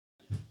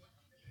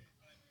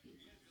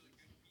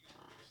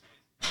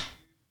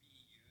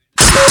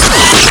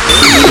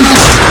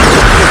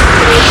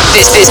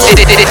This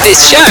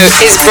show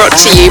is brought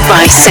to you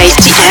by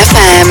Safety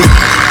FM.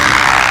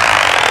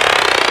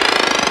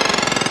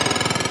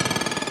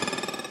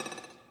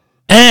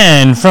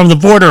 And from the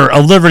border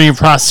of liberty and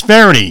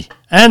prosperity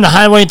and the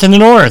highway to the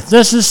north,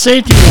 this is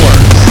Safety Wars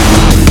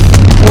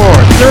for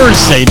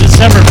Thursday,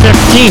 December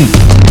 15th,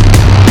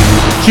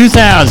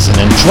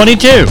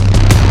 2022.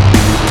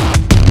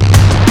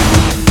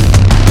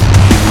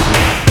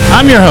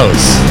 I'm your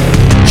host,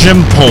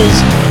 Jim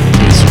Polson, in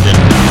case you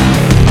didn't know.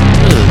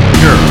 This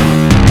is your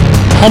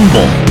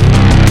humble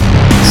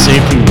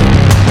safety warrior.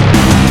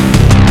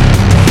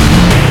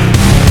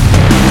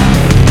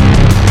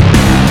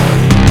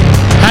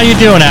 How you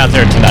doing out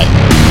there tonight?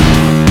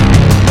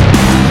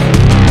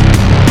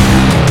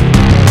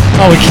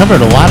 Oh, we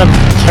covered a lot of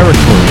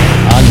territory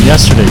on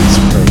yesterday's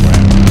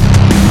program.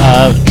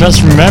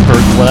 Just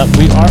remembered that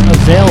we are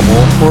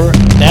available for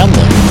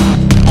download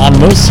on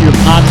most of your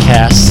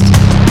podcast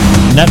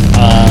net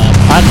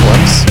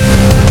platforms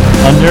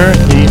under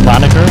the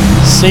moniker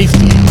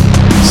Safety.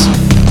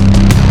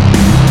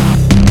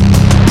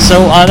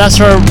 So that's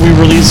where we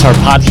release our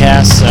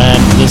podcasts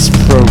and this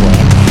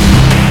program.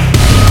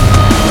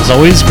 It's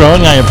always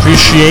growing. I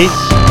appreciate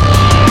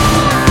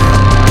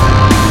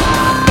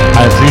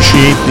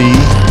the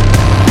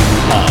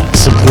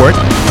support,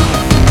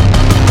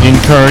 the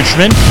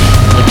encouragement,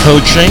 the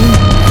coaching,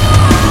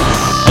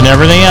 and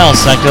everything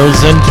else that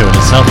goes into it.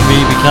 It's helping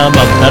me become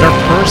a better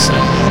person,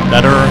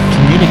 better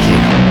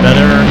communicator,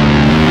 better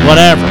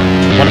whatever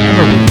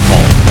we call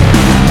it.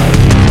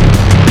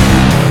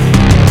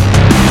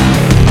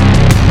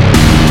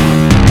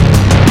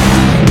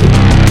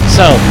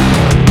 So,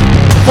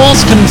 the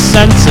false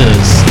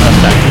consensus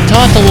effect. We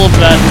talked a little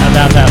bit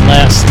about that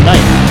last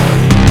night.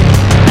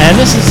 And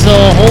this is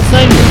the whole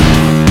thing,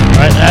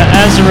 right?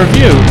 As a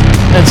review,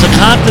 it's a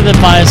cognitive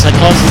bias that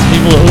causes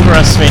people to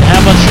overestimate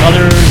how much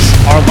others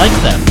are like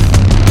them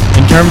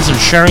in terms of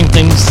sharing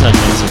things such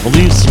as their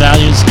beliefs,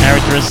 values,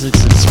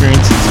 characteristics,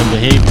 experiences, and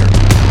behavior.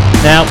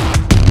 Now,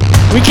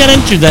 we get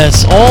into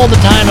this all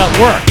the time at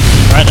work,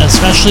 right?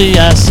 Especially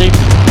as safety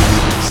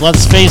professionals.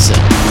 Let's face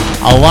it,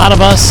 a lot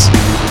of us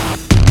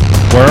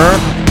were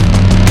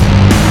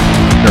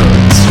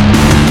nerds.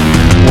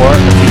 Or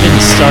if we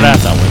didn't start out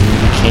that way, we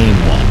became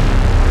one.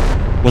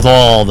 With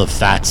all the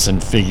facts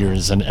and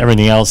figures and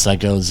everything else that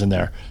goes in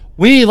there.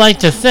 We like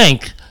to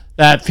think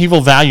that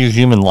people value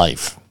human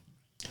life.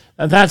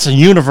 And that's a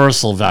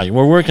universal value.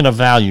 We're working to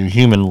value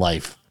human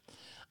life.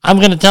 I'm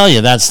going to tell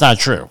you that's not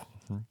true.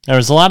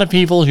 There's a lot of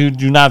people who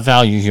do not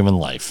value human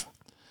life.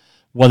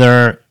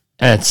 Whether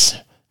it's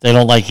they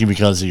don't like you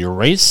because of your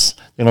race,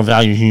 they don't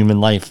value human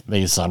life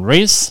based on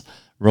race,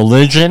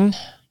 religion,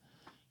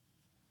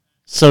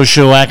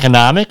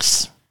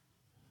 socioeconomics.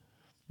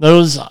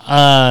 Those,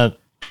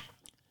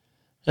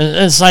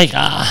 it's like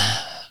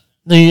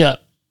the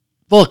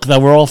book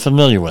that we're all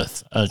familiar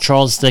with,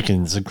 Charles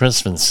Dickens' A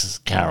Christmas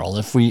Carol.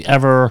 If we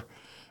ever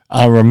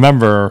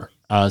remember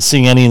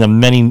seeing any of the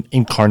many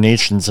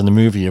incarnations in the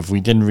movie, if we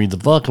didn't read the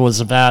book, it was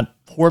about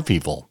poor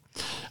people.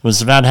 It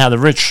was about how the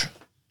rich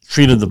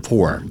treated the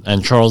poor.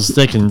 And Charles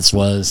Dickens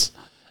was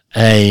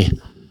a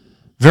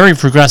very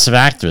progressive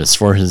activist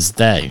for his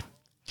day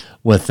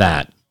with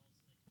that.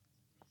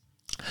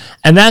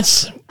 And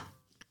that's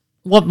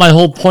what my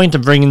whole point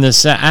of bringing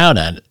this out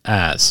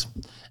as.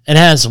 It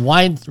has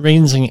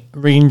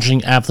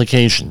wide-ranging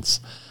applications.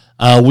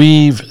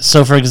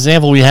 So for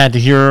example, we had to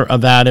hear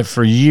about it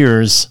for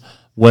years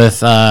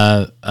with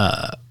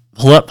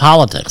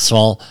politics.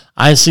 Well,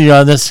 I see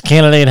this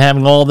candidate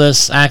having all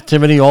this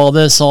activity, all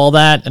this, all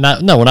that. And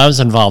when I was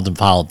involved in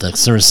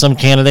politics, there were some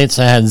candidates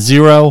that had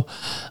zero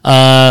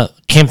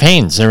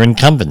campaigns. They were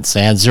incumbents.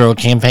 They had zero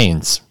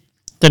campaigns.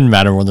 Didn't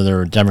matter whether they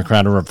were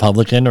Democrat or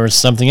Republican or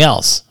something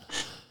else.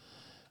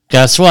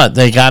 Guess what?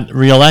 They got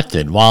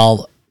reelected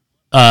while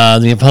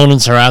the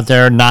opponents are out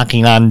there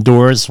knocking on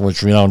doors,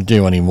 which we don't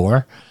do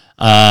anymore.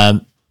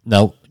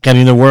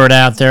 Getting the word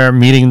out there,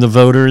 meeting the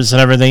voters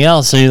and everything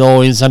else. So you'd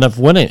always end up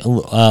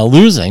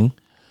losing.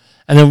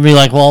 And it would be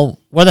like, well,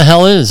 where the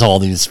hell is all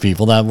these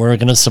people that were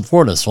going to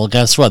support us? Well,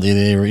 guess what?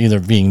 They were either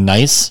being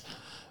nice,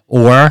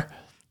 or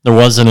there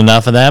wasn't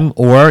enough of them,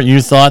 or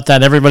you thought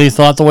that everybody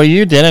thought the way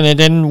you did and it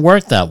didn't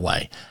work that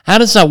way. How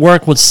does that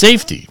work with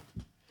safety?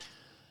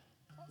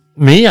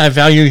 Me, I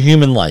value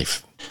human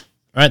life.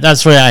 Right?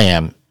 That's the way I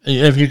am.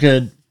 If you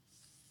could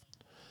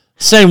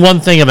say one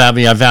thing about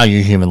me, I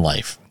value human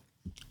life.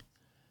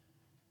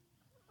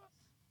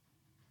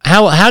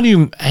 How do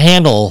you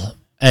handle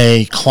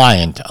a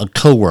client, a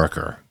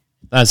coworker,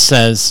 that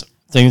says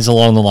things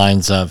along the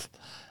lines of,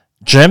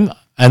 Jim,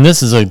 and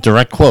this is a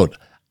direct quote,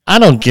 I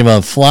don't give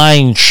a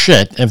flying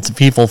shit if the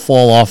people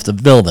fall off the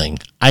building.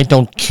 I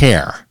don't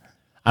care.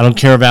 I don't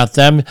care about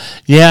them.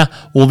 Yeah,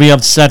 we'll be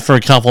upset for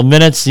a couple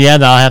minutes. Yeah,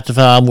 I'll have to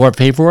fill out more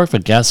paperwork,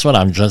 but guess what?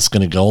 I'm just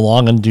going to go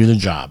along and do the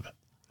job.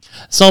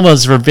 It's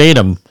almost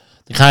verbatim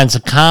the kinds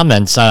of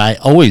comments that I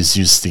always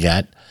used to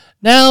get.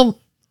 Now,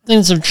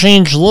 things have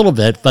changed a little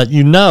bit, but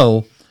you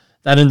know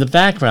that in the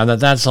background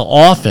that's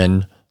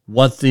often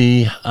what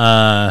the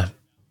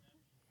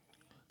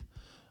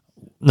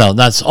no,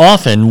 that's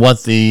often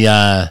what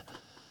the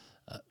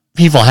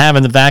people have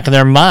in the back of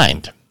their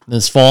mind,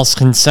 this false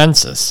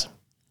consensus.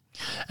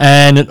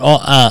 And it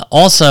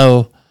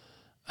also,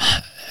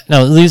 it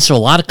leads to a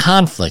lot of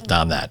conflict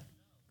on that.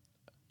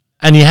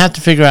 And you have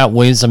to figure out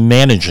ways of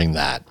managing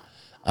that.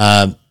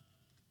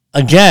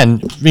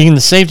 Again, being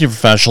the safety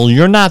professional,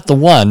 you're not the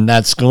one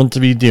that's going to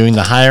be doing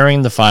the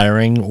hiring, the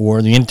firing,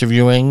 or the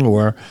interviewing,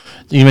 or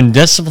even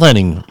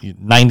disciplining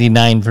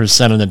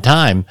 99% of the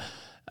time.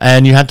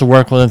 And you have to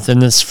work within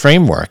this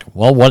framework.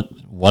 Well,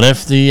 what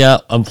if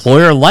the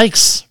employer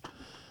likes,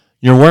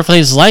 your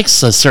workplace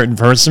likes a certain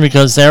person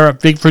because they're a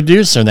big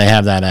producer and they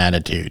have that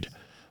attitude?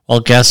 Well,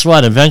 guess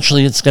what?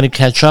 Eventually it's going to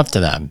catch up to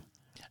them.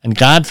 And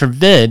God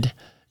forbid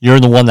you're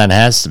the one that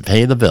has to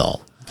pay the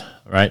bill,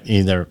 right?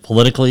 Either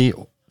politically,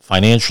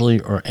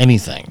 financially, or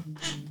anything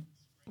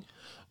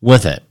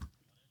with it.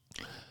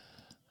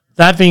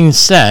 That being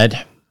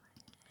said,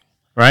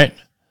 right,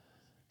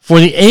 for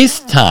the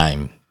 8th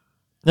time,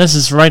 this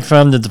is right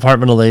from the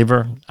Department of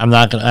Labor. I'm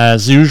not going to,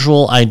 as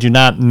usual, I do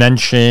not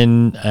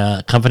mention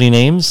company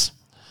names,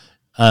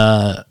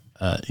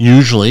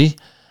 usually.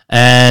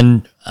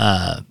 And,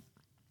 and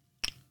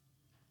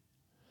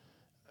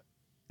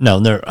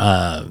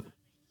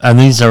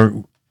these are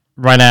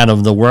right out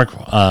of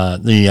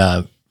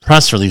the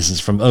press releases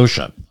from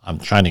OSHA. I'm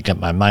trying to get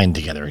my mind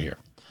together here.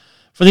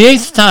 For the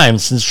 8th time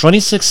since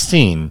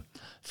 2016,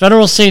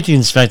 federal safety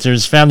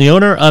inspectors found the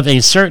owner of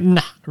a certain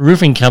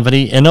roofing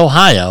company in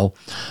Ohio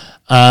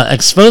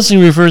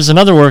exposing roofers and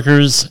other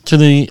workers to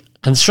the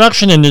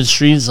construction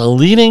industry's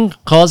leading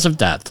cause of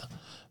death,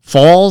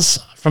 falls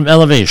from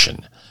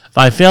elevation,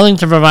 by failing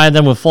to provide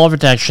them with fall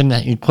protection,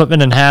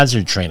 equipment, and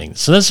hazard training.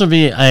 So this would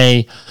be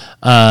a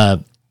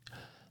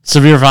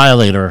severe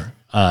violator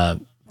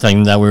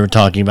thing that we were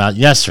talking about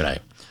yesterday.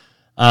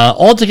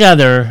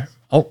 Altogether,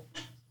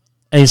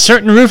 a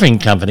certain roofing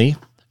company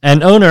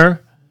and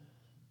owner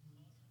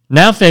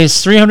now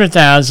face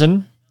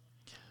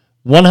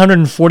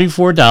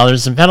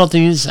 $300,144 in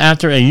penalties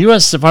after a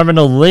U.S. Department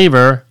of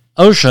Labor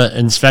OSHA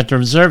inspector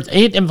observed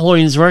 8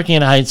 employees working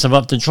at heights of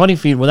up to 20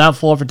 feet without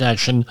fall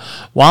protection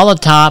while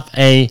atop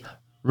a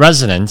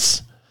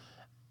residence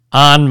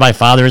on my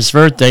father's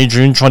birthday,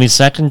 June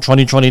 22nd,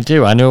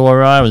 2022. I knew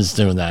where I was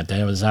doing that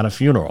day. I was at his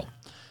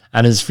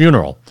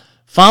funeral.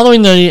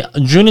 Following the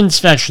June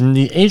inspection,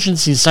 the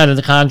agency cited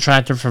the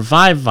contractor for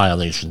 5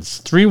 violations,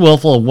 3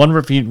 willful, 1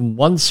 repeat, and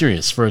 1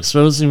 serious, for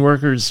exposing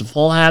workers to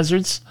fall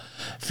hazards,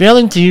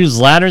 failing to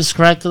use ladders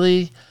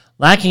correctly,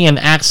 lacking an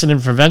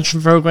accident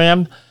prevention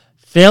program,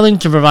 failing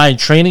to provide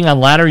training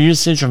on ladder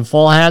usage and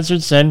fall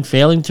hazards, and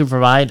failing to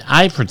provide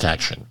eye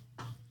protection.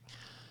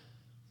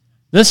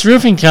 This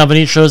roofing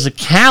company shows a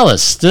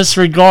callous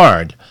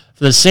disregard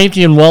for the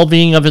safety and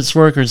well-being of its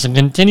workers and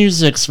continues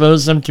to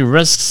expose them to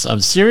risks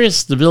of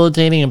serious,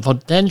 debilitating, and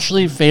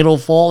potentially fatal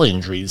fall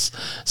injuries,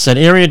 said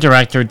Area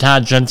Director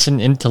Todd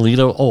Jensen in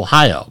Toledo,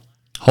 Ohio.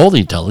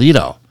 Holy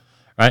Toledo,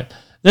 right?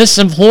 This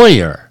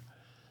employer,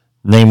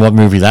 name what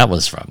movie that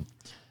was from.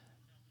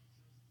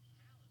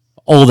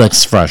 Old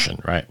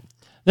expression, right?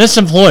 This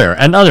employer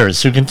and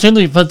others who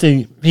continually put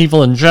the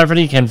people in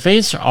jeopardy can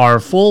face our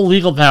full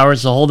legal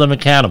powers to hold them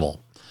accountable.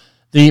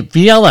 The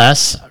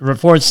BLS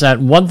reports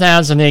that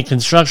 1,008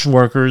 construction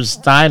workers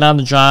died on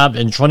the job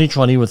in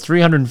 2020, with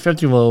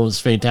 350 of those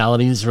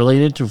fatalities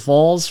related to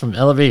falls from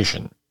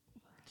elevation.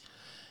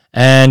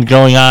 And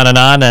going on,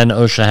 and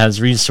OSHA has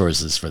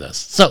resources for this.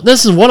 So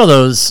this is one of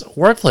those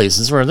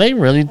workplaces where they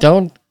really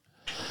don't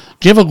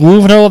give a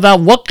guvno about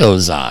what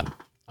goes on,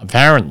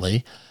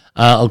 apparently,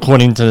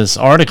 according to this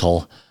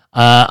article.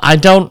 Or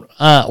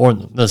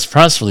this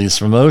press release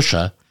from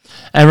OSHA.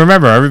 And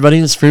remember, everybody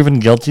is proven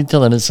guilty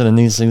till innocent, and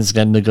these things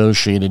get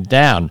negotiated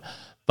down.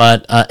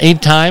 But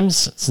 8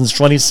 times since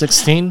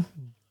 2016.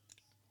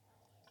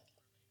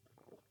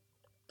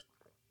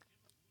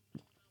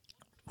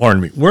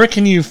 Pardon me. Where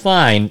can you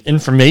find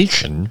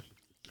information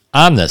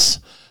on this?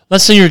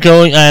 Let's say you're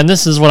going, and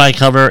this is what I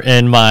cover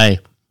in my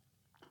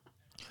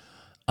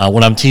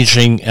when I'm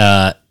teaching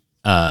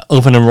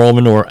open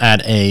enrollment or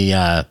at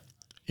a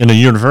in a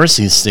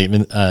university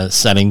setting,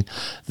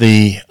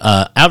 the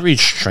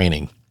outreach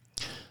training.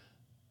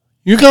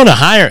 You're going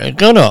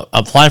to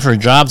apply for a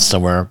job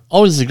somewhere.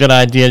 Always a good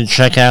idea to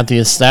check out the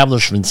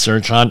establishment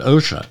search on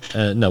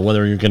OSHA.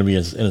 Whether you're going to be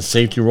in a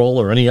safety role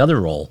or any other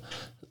role,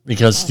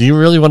 because do you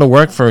really want to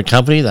work for a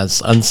company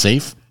that's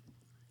unsafe?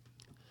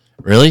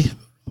 Really?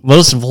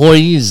 Most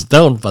employees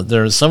don't, but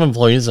there are some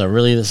employees that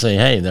really say,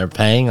 "Hey, they're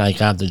paying. I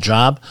got the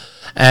job,"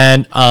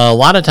 and a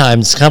lot of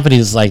times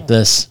companies like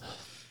this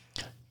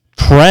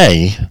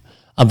prey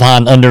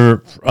upon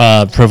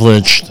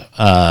underprivileged,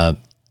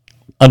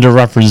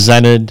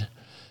 underrepresented,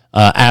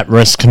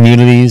 at-risk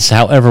communities,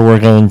 however we're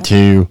going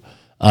to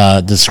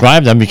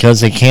describe them,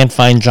 because they can't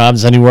find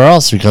jobs anywhere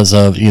else because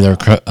of either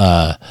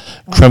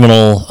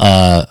criminal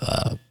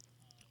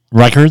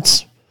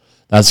records.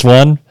 That's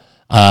one.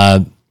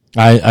 I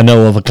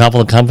know of a couple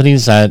of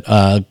companies that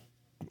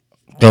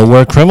go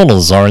where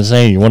criminals are and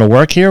say, "You want to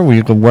work here? Well,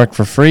 you can work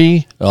for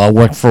free.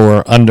 Work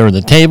for under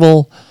the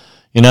table.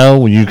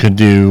 You could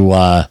do,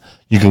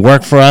 you could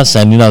work for us,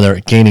 and they're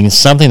gaining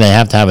something. They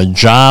have to have a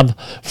job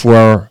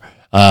for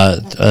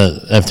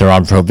if they're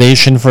on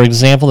probation, for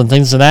example, and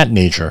things of that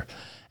nature.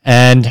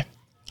 And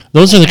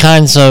those are the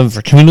kinds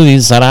of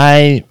communities that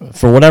I,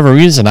 for whatever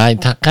reason,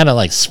 kind of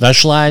like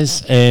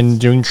specialize in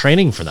doing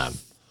training for them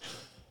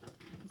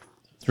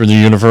through the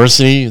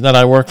university that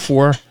I work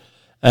for,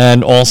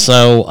 and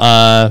also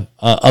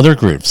other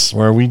groups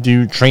where we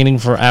do training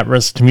for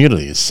at-risk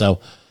communities. So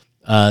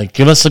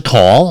give us a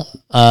call,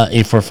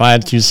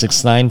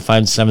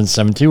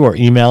 845-269-5772, or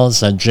email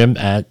us at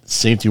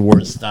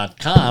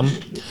jim@safetywars.com,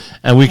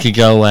 and we could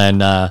go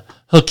and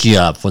hook you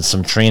up with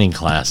some training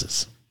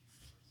classes.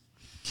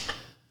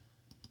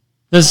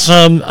 This is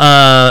from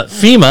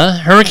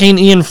FEMA. Hurricane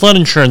Ian flood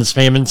insurance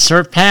payments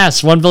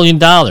surpassed $1 billion.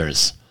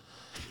 FEMA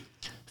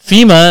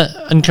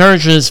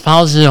encourages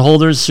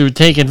policyholders to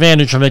take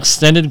advantage of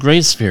extended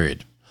grace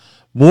period.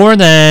 More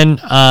than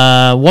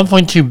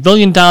 $1.2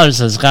 billion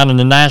has gone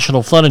into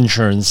national flood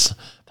insurance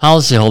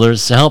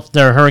policyholders to help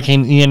their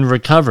Hurricane Ian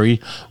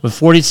recovery, with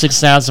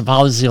 46,000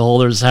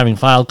 policyholders having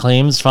filed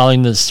claims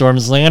following the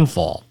storm's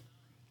landfall.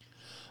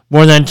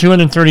 More than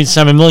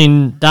 $237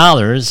 million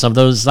of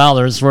those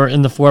dollars were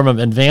in the form of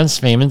advance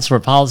payments,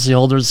 where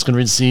policyholders can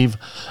receive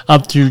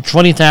up to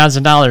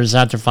 $20,000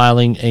 after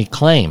filing a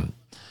claim.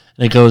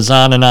 And it goes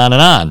on and on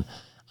and on.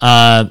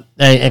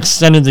 They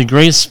extended the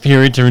grace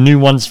period to renew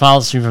one's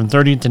policy from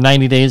 30 to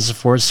 90 days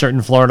for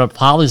certain Florida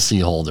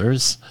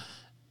policyholders.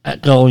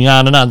 Going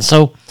on and on.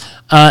 So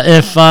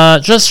if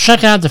just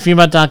check out the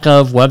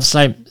FEMA.gov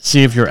website,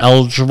 see if you're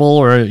eligible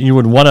or you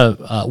would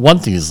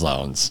want these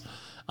loans.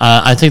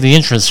 I think the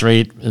interest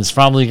rate is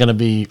probably going to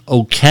be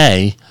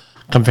okay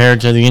compared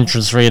to the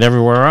interest rate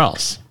everywhere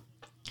else.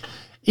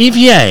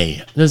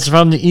 EPA, this is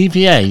from the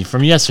EPA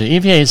from yesterday.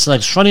 EPA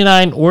selects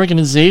 29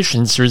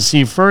 organizations to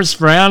receive first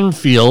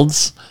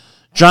brownfields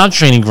job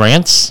training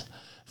grants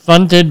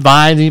funded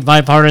by the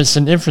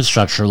bipartisan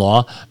infrastructure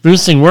law,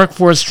 boosting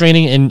workforce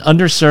training in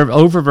underserved,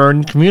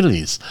 overburdened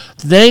communities.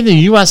 Today, the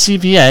U.S.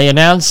 EPA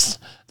announced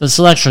the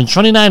selection of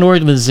 29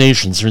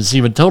 organizations to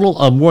receive a total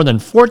of more than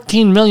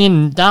 $14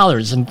 million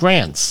in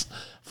grants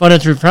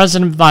funded through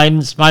President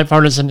Biden's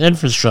bipartisan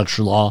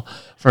infrastructure law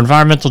for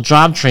environmental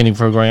job training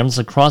programs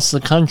across the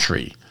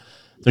country.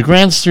 The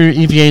grants through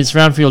EPA's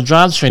Brownfield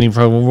Jobs Training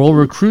Program will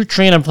recruit,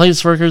 train, and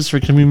place workers for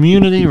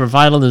community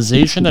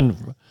revitalization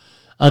and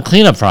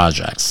cleanup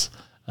projects.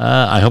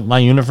 I hope my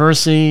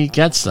university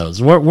gets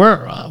those.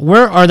 Where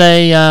are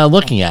they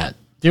looking at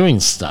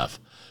doing stuff?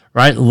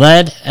 Right,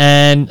 lead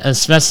and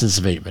asbestos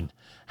abatement,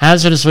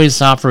 hazardous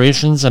waste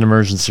operations and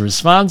emergency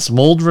response,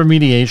 mold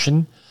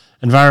remediation,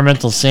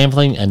 environmental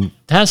sampling and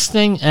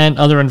testing, and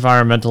other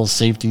environmental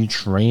safety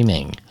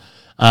training.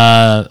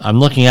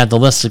 I'm looking at the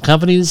list of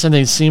companies, and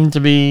they seem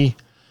to be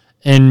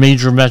in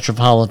major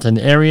metropolitan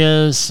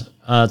areas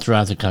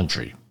throughout the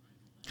country.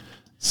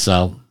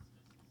 So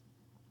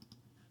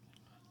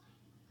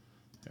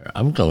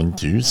I'm going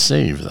to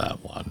save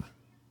that one.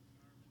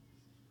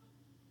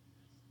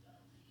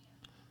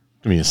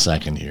 Give me a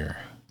second here.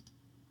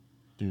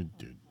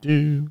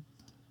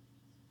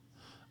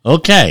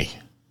 Okay.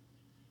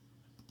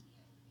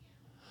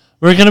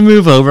 We're going to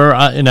move over.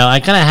 I kind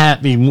of have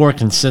to be more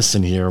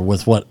consistent here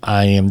with what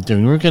I am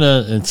doing.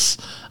 It's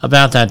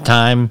about that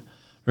time.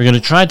 We're going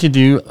to try to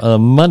do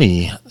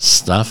money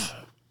stuff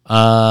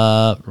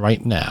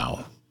right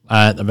now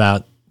at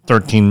about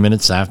 13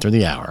 minutes after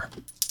the hour.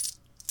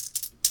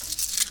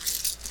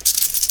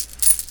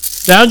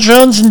 Dow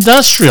Jones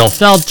Industrial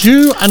fell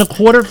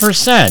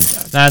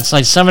 2.25%. That's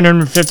like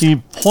 750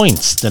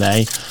 points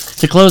today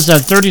to close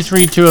at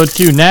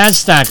 33,202.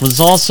 NASDAQ was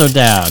also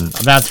down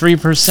about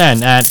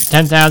 3% at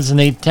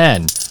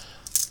 10,810.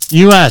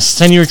 U.S.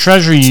 10-year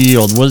Treasury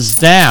yield was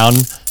down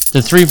to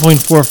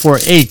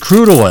 3.448.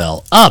 Crude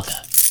oil up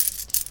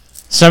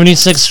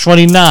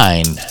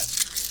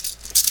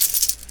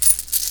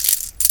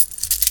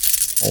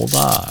 76.29. Hold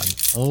on.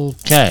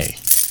 Okay.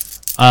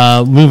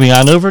 Moving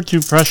on over to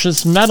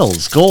precious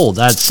metals. Gold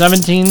at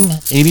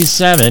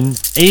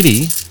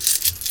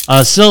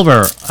 1787.80.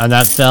 Silver, and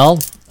that fell.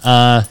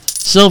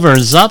 Silver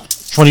is up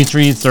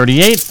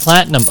 23.38.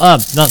 Platinum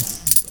up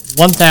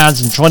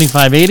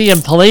 1,025.80,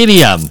 and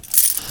palladium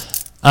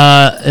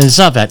is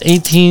up at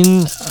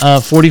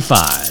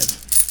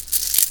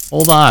 18.45.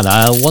 Hold on.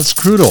 What's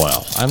crude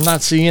oil? I'm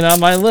not seeing it on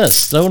my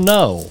list. Oh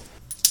no.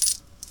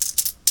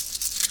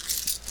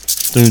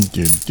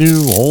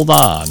 Hold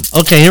on.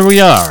 Okay, here we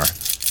are.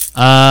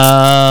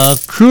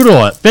 Crude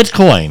oil,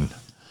 Bitcoin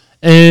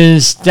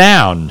is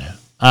down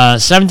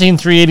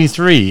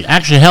 17,383.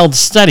 Actually held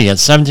steady at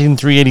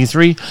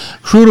 17,383.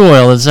 Crude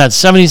oil is at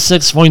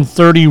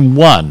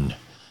 76.31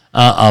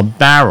 a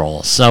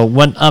barrel, so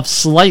went up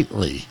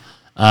slightly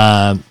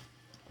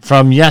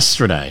from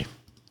yesterday.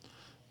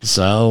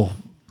 So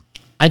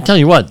I tell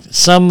you what,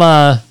 some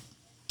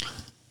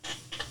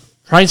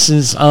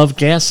prices of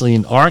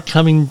gasoline are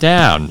coming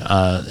down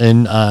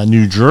in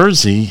New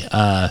Jersey.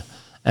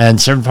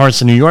 And certain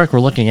parts of New York, we're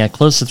looking at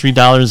close to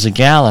 $3 a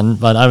gallon.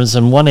 But I was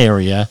in one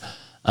area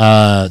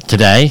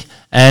today,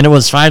 and it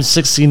was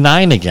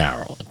 $5.69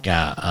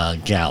 a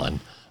gallon.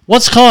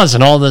 What's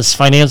causing all this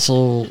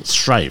financial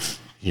strife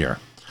here?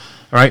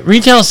 All right,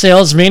 retail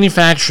sales,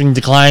 manufacturing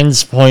decline,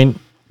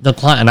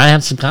 and I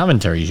have some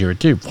commentary here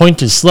too, point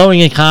to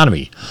slowing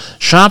economy.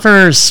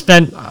 Shoppers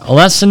spent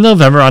less in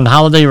November on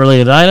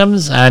holiday-related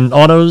items and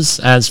autos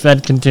as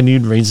Fed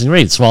continued raising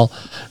rates. Well,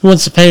 who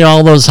wants to pay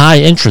all those high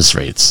interest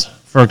rates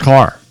for a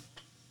car?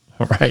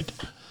 All right.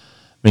 I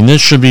mean,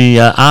 this should be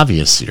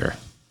obvious here.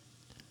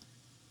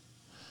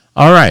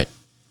 All right.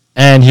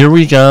 And here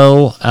we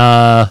go.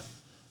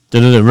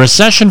 The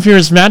recession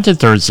fears mounted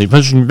Thursday,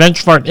 pushing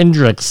benchmark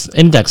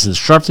indexes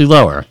sharply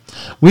lower.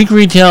 Weak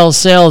retail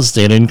sales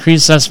data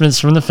increased estimates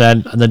from the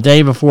Fed the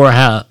day before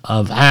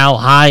of how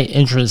high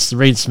interest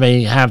rates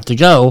may have to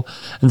go,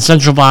 and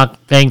central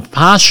bank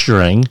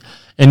posturing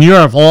in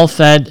Europe, all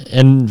Fed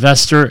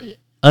investor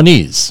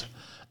unease.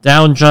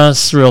 Dow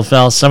Industrial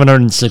fell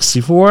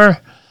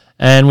 764,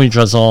 and we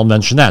just all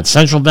mentioned that.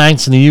 Central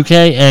banks in the UK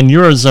and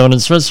Eurozone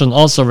and Switzerland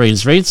also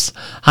raised rates,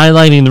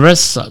 highlighting the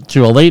risks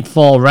to a late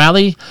fall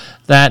rally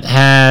that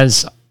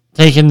has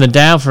taken the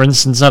Dow, for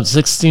instance, up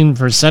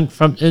 16%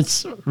 from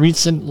its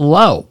recent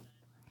low.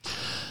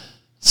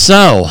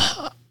 So,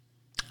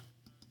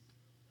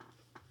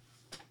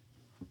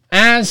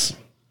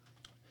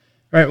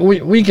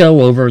 we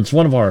go over, it's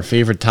one of our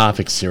favorite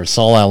topics here,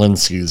 Saul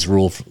Alinsky's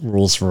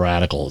Rules for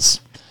Radicals.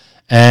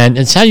 And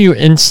it's how you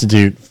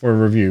institute for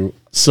review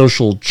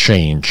social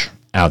change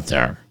out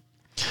there.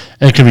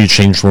 And it can be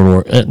change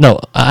for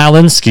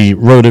Alinsky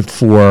wrote it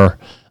for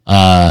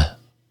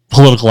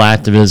political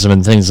activism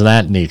and things of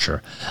that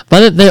nature.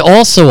 But they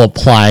also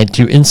apply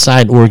to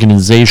inside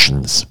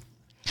organizations.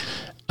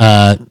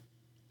 And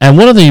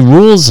one of the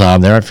rules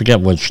on there, I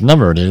forget which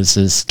number it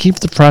is keep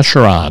the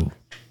pressure on.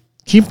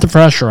 Keep the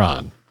pressure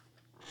on.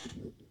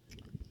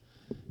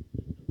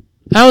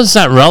 How is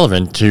that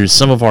relevant to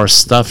some of our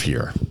stuff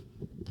here?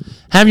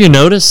 Have you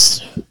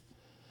noticed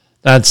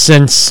that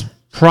since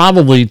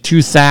probably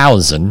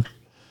 2000,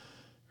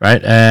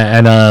 right,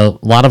 and a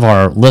lot of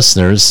our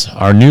listeners,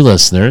 our new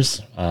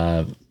listeners,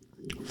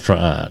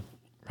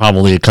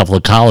 probably a couple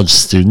of college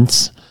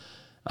students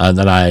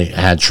that I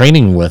had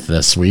training with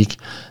this week,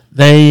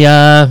 they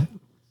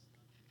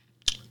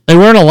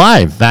weren't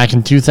alive back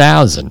in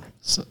 2000,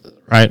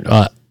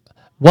 right?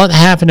 What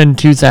happened in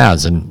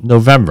 2000,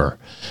 November?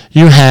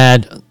 You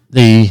had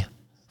the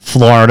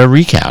Florida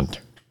recount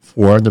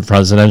for the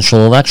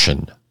presidential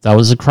election. That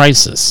was a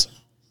crisis.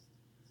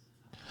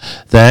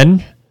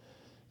 Then,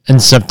 in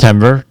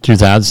September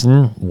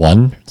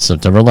 2001,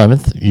 September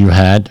 11th, you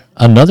had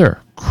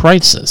another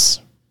crisis.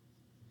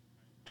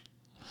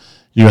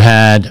 You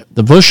had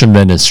the Bush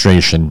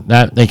administration.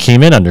 That they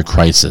came in under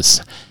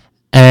crisis.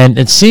 And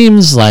it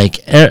seems like,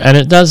 and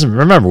it doesn't,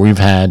 remember, we've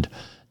had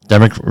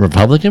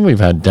Republican,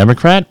 we've had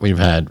Democrat, we've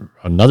had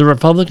another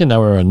Republican, now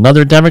we're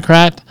another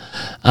Democrat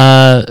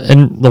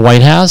in the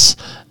White House.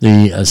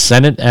 The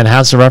Senate and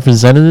House of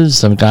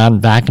Representatives have gone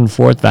back and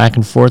forth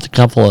a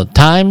couple of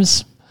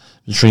times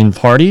between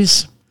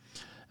parties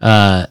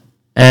and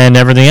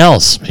everything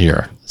else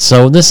here.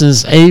 So this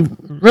is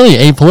really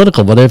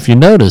apolitical, but if you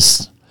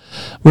notice,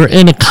 we're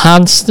in a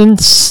constant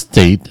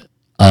state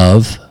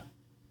of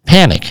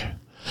panic.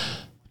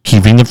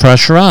 Keeping the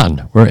pressure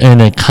on. We're in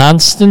a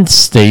constant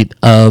state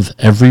of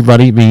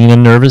everybody being a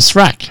nervous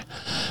wreck.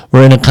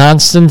 We're in a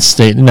constant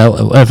state.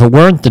 If it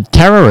weren't the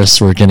terrorists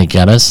who were going to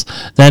get us,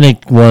 then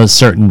it was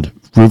certain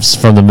groups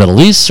from the Middle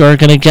East who are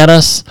going to get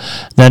us.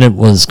 Then it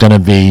was going to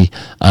be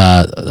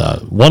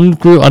one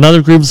group,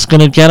 another group's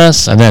going to get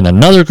us, and then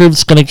another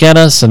group's going to get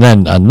us, and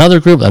then another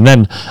group, and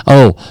then,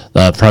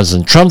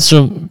 President Trump's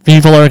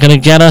people are going to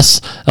get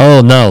us.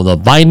 Oh, no, the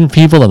Biden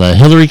people and the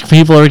Hillary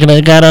people are going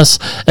to get us.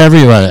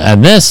 Everyone,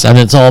 and this, and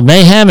it's all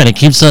mayhem, and it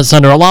keeps us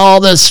under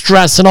all this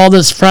stress and all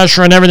this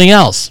pressure and everything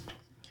else.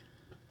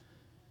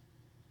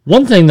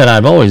 One thing that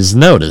I've always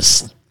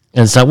noticed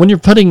is that when you're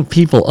putting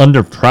people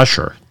under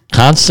pressure,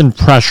 constant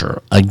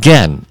pressure,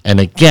 again and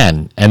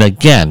again and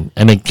again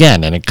and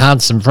again, and a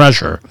constant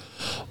pressure,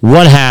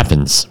 what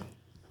happens?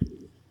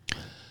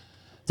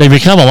 They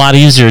become a lot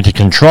easier to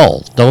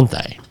control, don't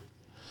they?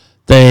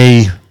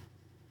 They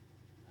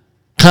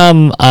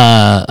come,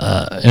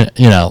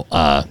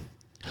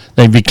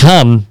 they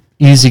become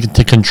easy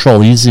to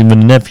control, easy to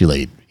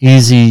manipulate,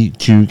 easy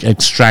to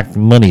extract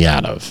money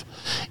out of,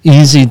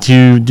 easy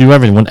to do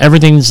everything. When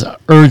everything's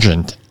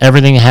urgent,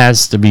 everything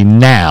has to be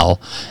now,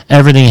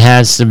 everything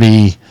has to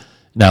be,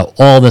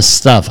 all this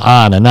stuff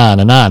on and on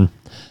and on.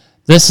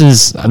 This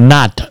is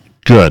not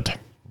good,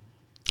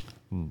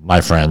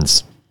 my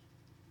friends.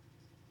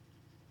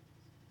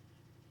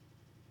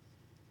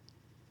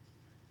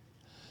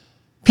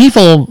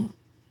 People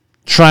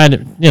try to,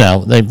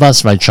 they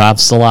bust my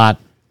chops a lot.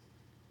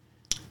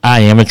 I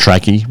am a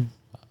Trekkie,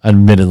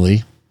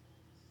 admittedly.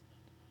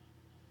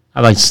 I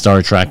like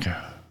Star Trek.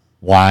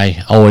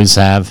 Why? Always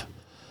have.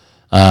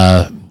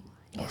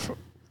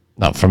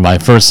 From my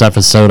first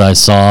episode I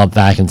saw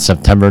back in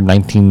September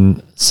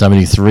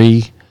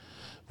 1973,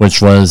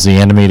 which was the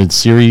animated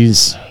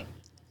series.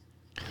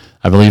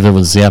 I believe it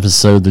was the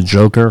episode The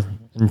Joker,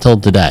 until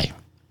today,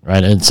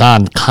 right? It's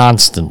on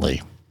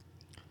constantly.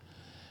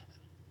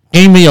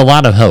 Gave me a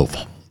lot of hope.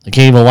 It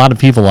gave a lot of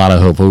people a lot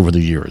of hope over the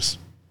years.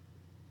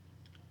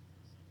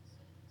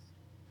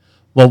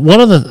 Well,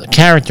 one of the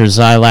characters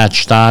I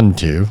latched on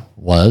to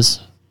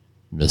was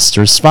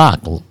Mr.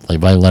 Spock,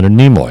 played by Leonard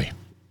Nimoy.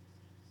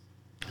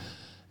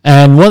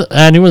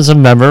 And he was a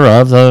member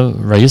of the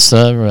race,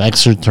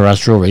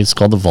 extraterrestrial race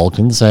called the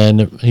Vulcans,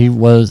 and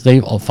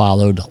they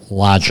followed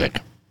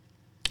logic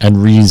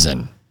and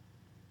reason.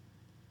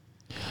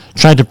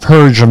 Tried to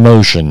purge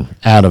emotion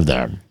out of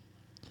them.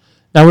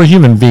 Now, we're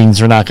human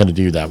beings, we're not going to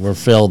do that. We're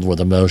filled with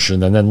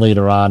emotion, and then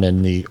later on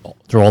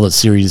through all the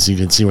series, you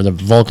can see where the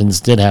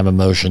Vulcans did have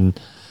emotion,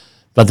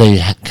 but they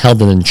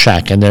held it in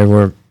check, and they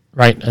were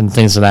right, and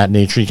things of that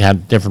nature. You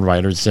had different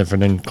writers,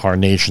 different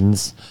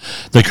incarnations.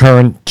 The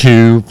current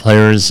two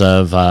players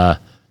of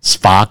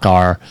Spock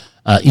are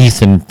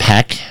Ethan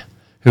Peck,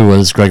 who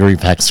was Gregory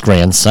Peck's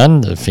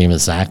grandson, the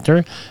famous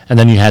actor, and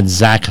then you had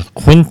Zach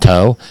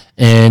Quinto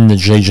in the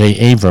J.J.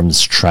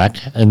 Abrams Trek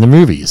in the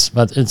movies.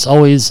 But it's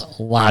always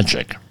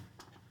logic,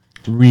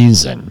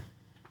 reason.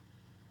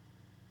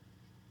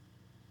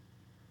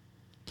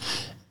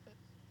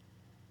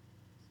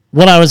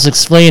 What I was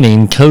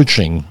explaining,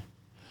 coaching,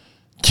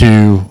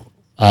 to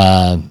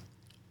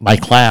my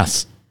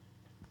class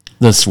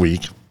this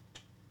week.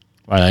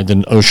 Right, I did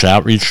an OSHA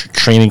outreach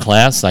training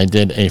class. I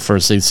did a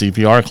first aid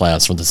CPR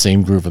class with the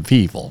same group of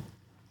people.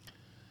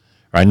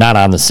 Right, not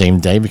on the same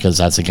day because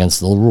that's against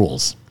the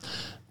rules.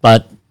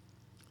 But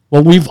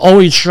what we've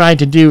always tried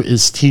to do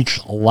is teach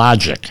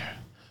logic.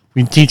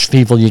 We teach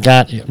people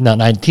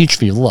I teach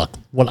people, look,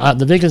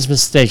 the biggest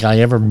mistake I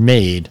ever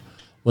made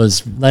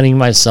was letting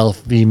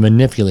myself be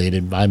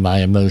manipulated by my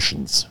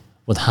emotions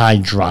with high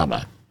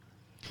drama.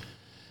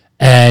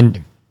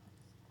 And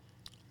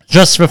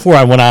just before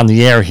I went on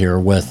the air here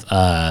with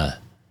the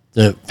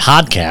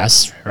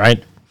podcast,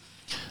 right,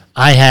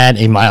 I had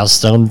a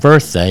milestone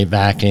birthday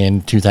back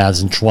in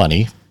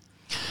 2020.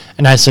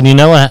 And I said,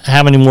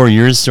 how many more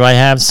years do I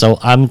have? So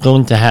I'm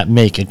going to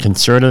make a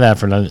concerted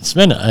effort. And it's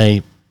been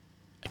a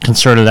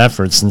concerted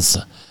effort since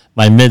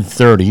my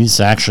mid-30s,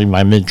 actually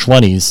my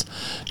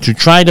mid-20s, to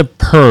try to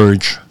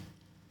purge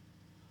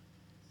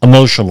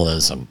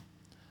emotionalism,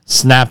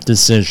 snap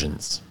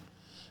decisions.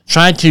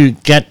 Try to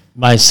get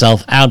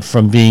myself out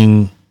from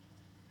being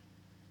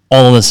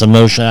all this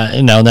emotion,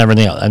 and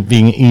everything else, and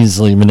being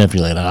easily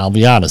manipulated. I'll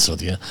be honest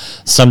with you.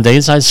 Some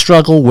days I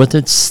struggle with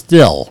it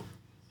still.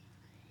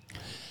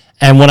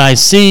 And when I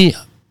see,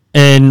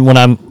 and when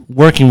I'm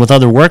working with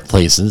other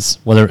workplaces,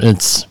 whether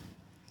it's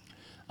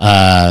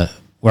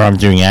where I'm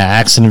doing an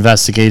accident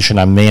investigation,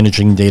 I'm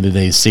managing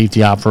day-to-day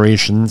safety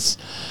operations,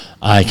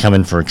 I come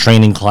in for a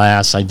training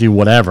class, I do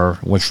whatever,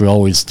 which we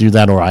always do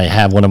that, or I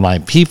have one of my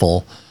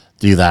people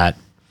do that.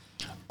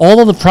 All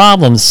of the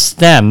problems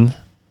stem,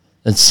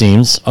 it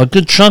seems, a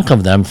good chunk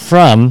of them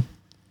from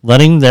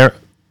letting their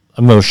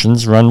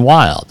emotions run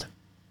wild.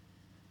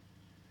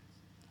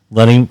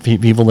 Letting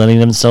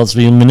themselves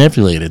be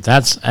manipulated.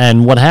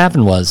 And what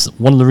happened was,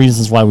 one of the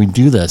reasons why we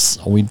do this,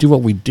 we do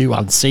what we do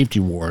on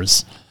Safety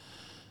Wars,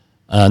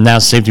 now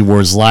Safety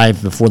Wars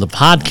Live before the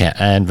podcast,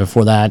 and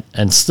before that,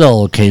 and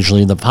still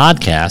occasionally the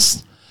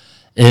podcast,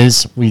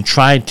 is we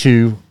try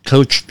to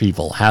coach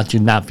people how to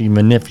not be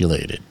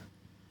manipulated.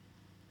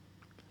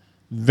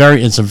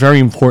 It's a very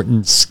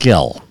important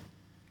skill.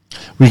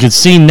 We can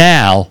see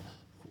now,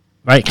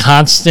 right,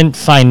 constant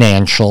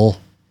financial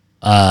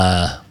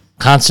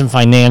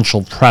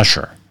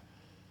pressure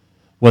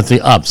with the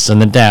ups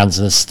and the downs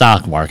of the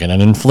stock market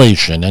and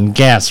inflation and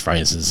gas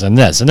prices and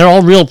this. And they're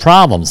all real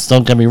problems,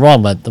 don't get me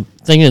wrong, but the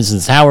thing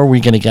is how are we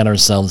going to get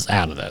ourselves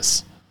out of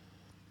this?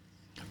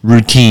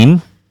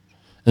 Routine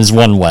is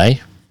one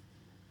way.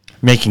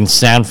 Making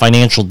sound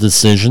financial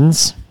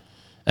decisions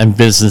and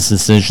business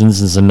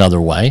decisions is another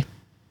way.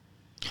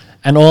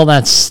 And all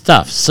that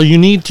stuff. So you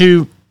need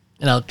to,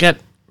 get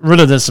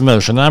rid of this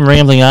emotion. I'm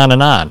rambling on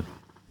and on.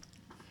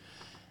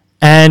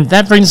 And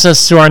that brings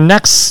us to our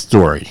next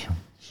story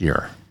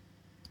here.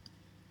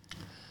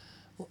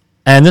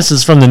 And this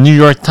is from the New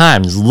York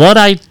Times.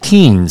 Luddite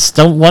teens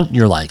don't want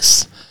your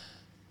likes,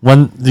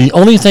 when the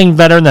only thing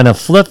better than a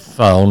flip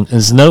phone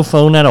is no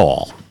phone at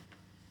all.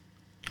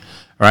 All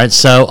right,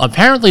 so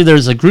apparently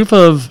there's a group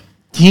of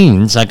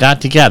teens that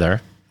got together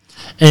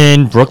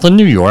in Brooklyn,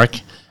 New York,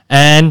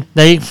 and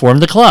they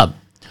formed a club,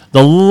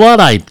 the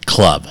Luddite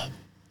Club,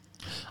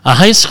 a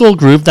high school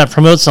group that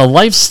promotes a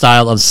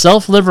lifestyle of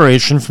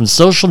self-liberation from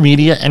social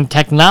media and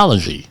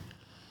technology.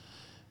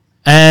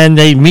 And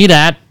they meet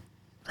at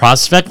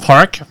Prospect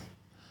Park.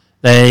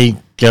 They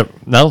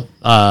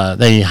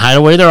they hide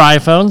away their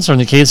iPhones, or in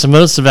the case of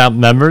most devout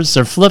members,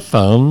 their flip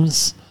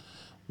phones,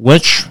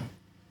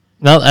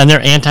 and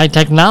they're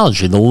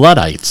anti-technology, the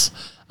Luddites.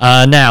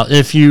 Now,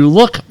 if you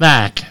look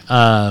back,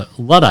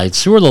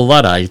 Luddites, who are the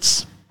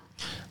Luddites?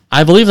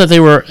 I believe that they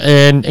were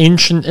in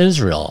ancient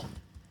Israel,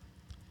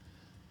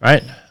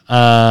 right?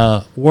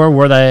 Or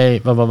were they?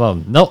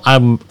 No,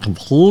 I'm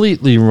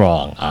completely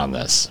wrong on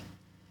this.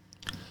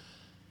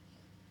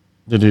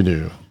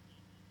 Do.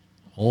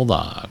 Hold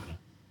on.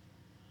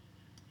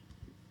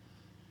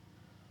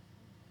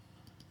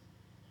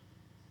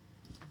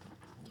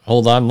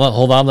 Hold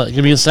on.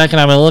 Give me a second.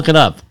 I'm going to look it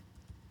up.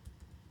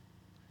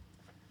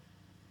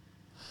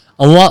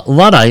 A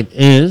Luddite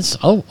is...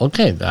 Oh,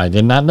 okay. I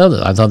did not know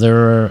that. I thought they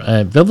were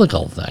a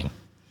biblical thing.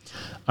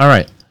 All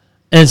right.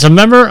 And it's a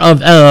member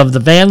of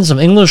the bands of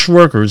English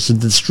workers who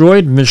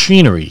destroyed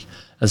machinery,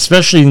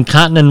 especially in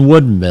cotton and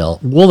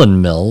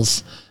woolen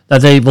mills,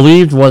 that they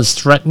believed was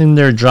threatening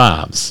their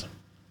jobs.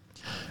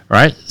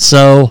 Right?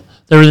 So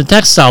there were the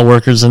textile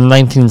workers in the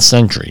 19th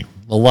century,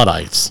 the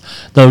Luddites.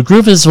 The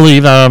group is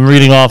believed, I'm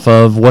reading off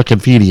of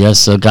Wikipedia,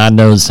 so God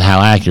knows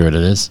how accurate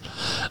it is.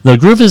 The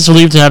group is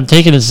believed to have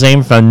taken its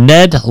name from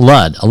Ned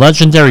Ludd, a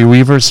legendary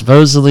weaver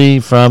supposedly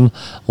from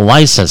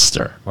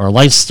Leicester.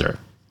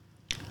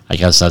 I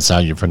guess that's how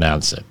you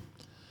pronounce it.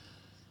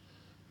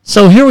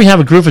 So here we have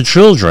a group of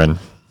children,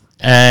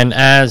 and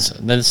as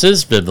this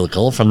is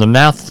biblical, from the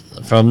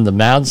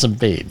mouths of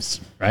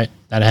babes, right?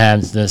 That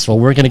has this. Well,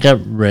 we're going to get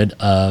rid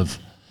of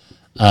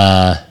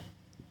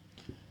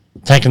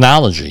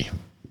technology,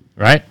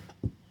 right?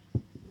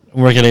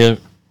 We're going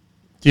to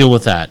deal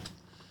with that.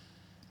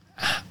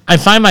 I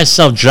find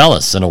myself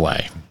jealous in a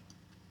way,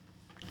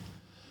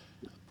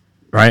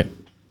 right?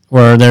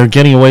 Where they're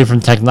getting away from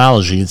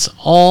technology. It's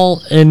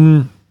all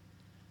ingrained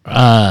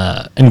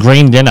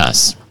in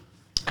us.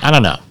 I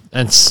don't know.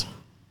 It's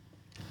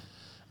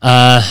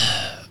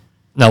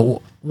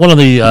now one of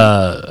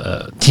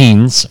the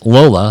teens,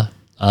 Lola,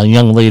 a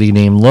young lady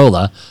named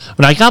Lola.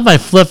 When I got my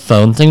flip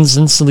phone, things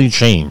instantly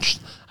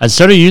changed. I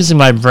started using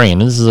my brain.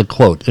 This is a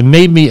quote. It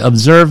made me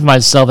observe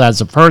myself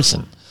as a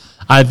person.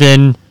 I've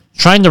been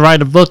trying to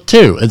write a book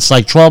too. It's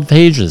like 12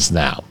 pages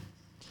now,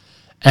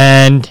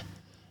 and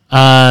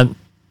I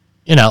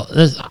don't know.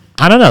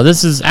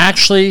 This is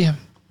actually.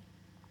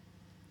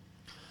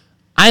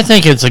 I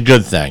think it's a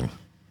good thing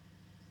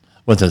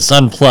with this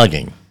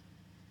unplugging.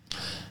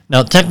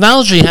 Now,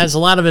 technology has a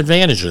lot of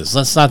advantages.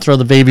 Let's not throw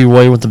the baby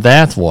away with the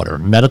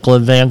bathwater. Medical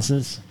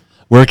advances.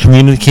 We're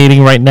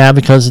communicating right now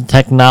because of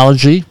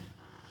technology.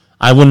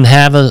 I wouldn't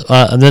have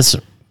this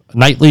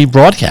nightly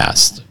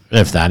broadcast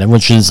if that,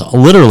 which is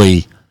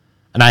literally,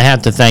 and I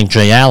have to thank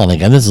Jay Allen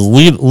again, this is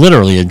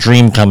literally a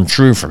dream come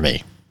true for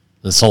me,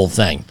 this whole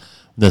thing,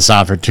 this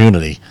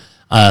opportunity.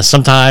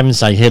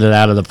 Sometimes I hit it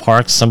out of the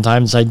park.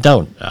 Sometimes I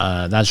don't.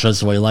 That's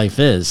just the way life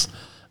is.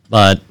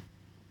 But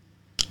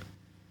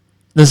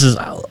this is,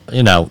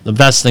 the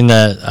best thing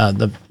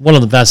one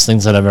of the best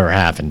things that have ever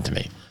happened to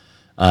me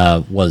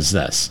was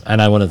this.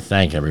 And I want to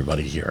thank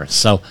everybody here.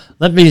 So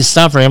let me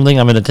stop rambling.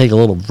 I'm going to take a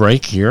little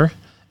break here,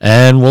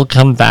 and we'll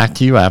come back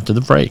to you after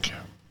the break.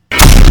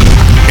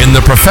 In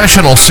the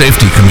professional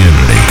safety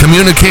community,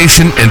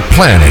 communication and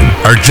planning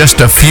are just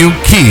a few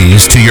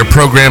keys to your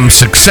program's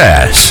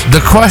success.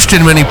 The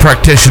question many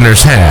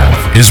practitioners have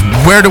is,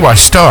 where do I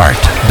start?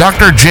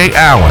 Dr. Jay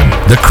Allen,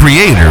 the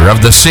creator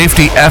of the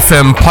Safety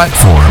FM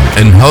platform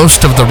and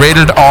host of the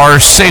Rated R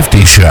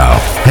Safety Show,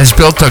 has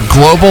built a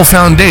global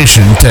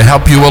foundation to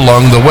help you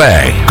along the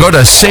way. Go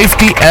to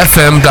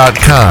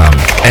safetyfm.com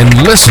and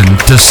listen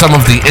to some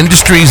of the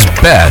industry's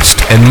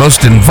best and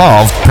most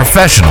involved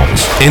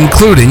professionals,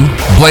 including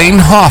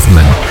Blaine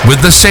Hoffman with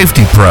the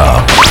Safety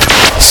Pro,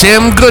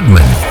 Sam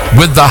Goodman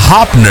with the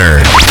Hop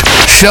Nerd,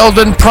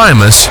 Sheldon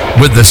Primus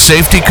with the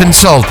Safety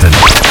Consultant,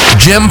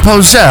 Jim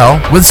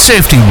Pozell with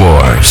Safety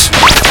Wars,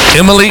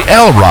 Emily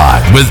Elrod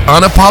with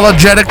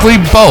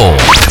Unapologetically Bold,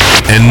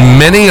 and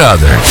many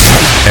others.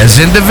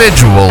 As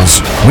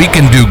individuals, we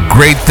can do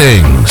great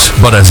things,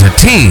 but as a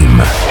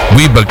team,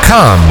 we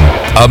become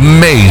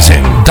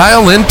amazing.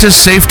 Dial into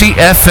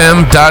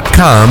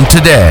safetyfm.com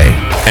today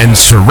and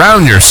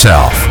surround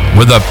yourself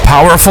with a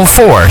powerful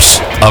force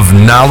of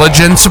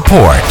knowledge and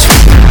support.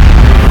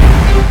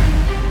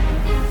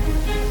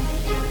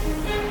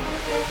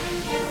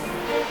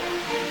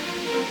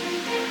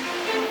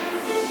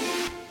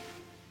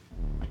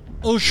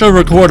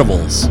 OSHA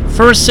recordables,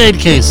 first aid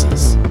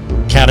cases,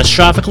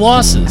 catastrophic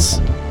losses.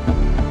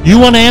 You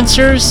want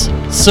answers?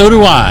 So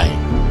do I.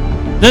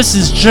 This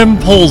is Jim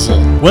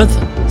Polzel with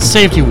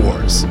Safety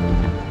Wars.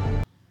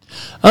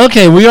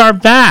 Okay, we are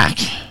back.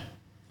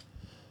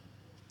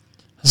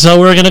 So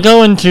we're going to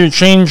go into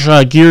change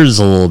gears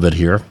a little bit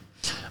here.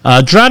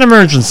 Drought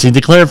emergency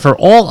declared for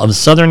all of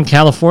Southern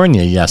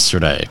California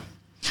yesterday.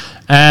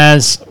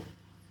 As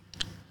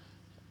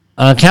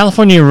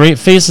California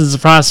faces the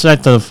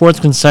prospect of the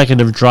fourth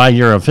consecutive dry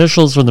year,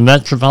 officials from the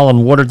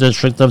Metropolitan Water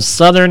District of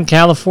Southern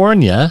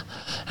California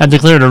have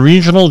declared a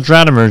regional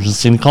drought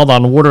emergency and called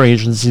on water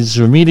agencies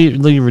to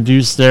immediately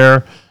reduce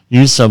their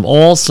use of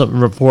all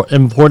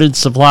imported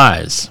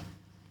supplies.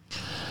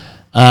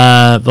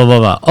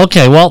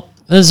 Okay, well,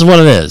 this is what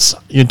it is.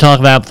 You talk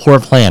about poor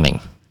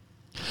planning.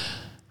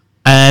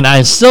 And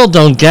I still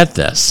don't get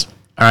this.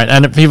 All right,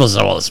 and people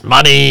say, well, it's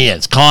money,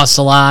 it costs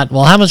a lot.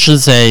 Well, how much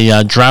is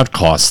a drought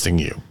costing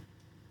you?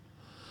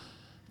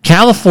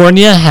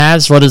 California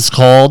has what is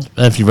called,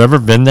 if you've ever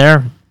been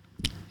there,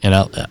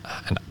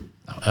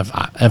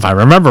 if I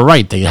remember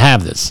right, they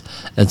have this.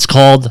 It's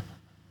called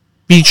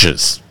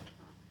beaches.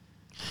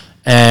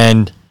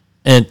 And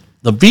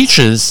the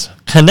beaches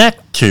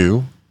connect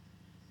to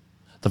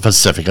the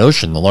Pacific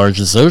Ocean, the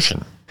largest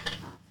ocean.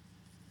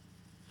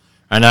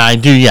 And I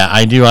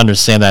do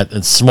understand that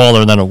it's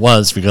smaller than it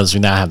was because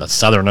we now have the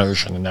Southern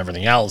Ocean and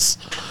everything else.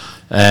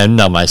 And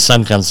no, my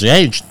son comes to me,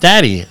 hey,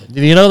 Daddy,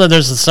 did you know that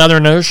there's a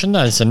Southern Ocean?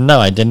 I said, no,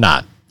 I did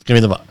not. Give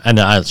me the book. And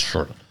I was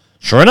sure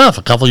enough,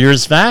 a couple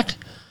years back,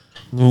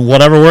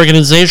 whatever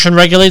organization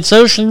regulates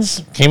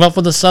oceans came up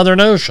with the Southern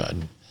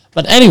Ocean.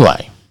 But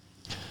anyway,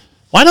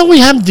 why don't we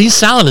have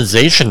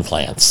desalination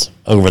plants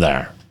over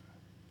there?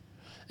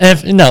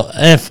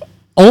 If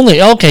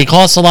only, okay,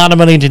 costs a lot of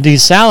money to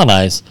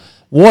desalinize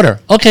water.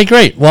 Okay,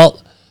 great.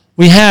 Well,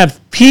 we have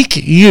peak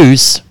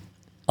use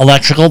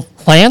electrical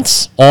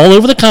plants all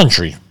over the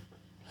country.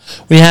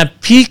 We have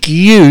peak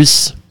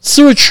use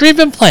sewage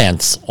treatment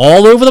plants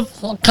all over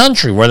the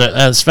country,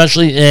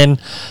 especially in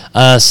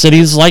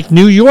cities like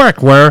New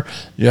York, where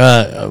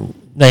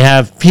they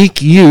have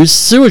peak use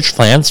sewage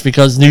plants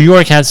because New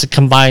York has a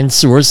combined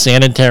sewer,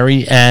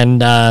 sanitary,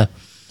 and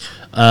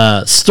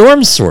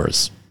storm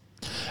sewers.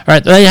 All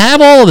right, they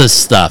have all of this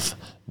stuff.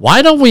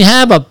 Why don't we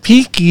have a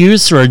peak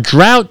use or a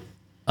drought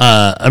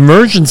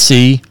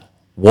emergency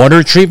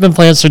water treatment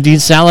plants for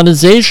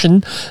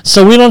desalination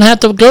so we don't have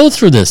to go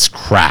through this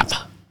crap?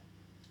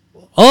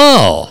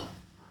 Oh.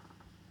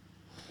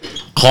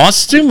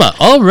 Costs too much.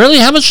 Oh, really?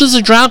 How much is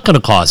a drought going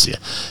to cost you?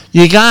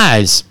 You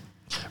guys,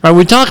 right,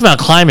 we talk about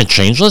climate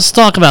change. Let's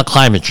talk about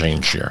climate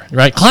change here,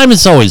 right?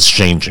 Climate's always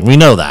changing. We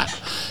know that.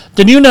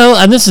 Did you know,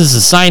 and this is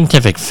a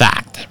scientific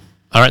fact,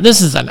 all right,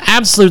 this is an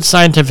absolute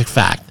scientific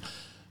fact.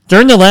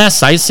 During the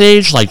last ice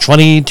age, like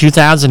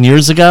 22,000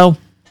 years ago,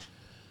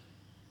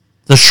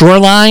 the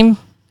shoreline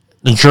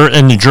in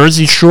the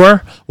Jersey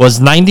Shore was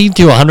 90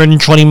 to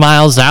 120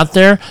 miles out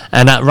there.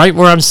 And right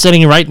where I'm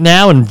sitting right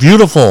now in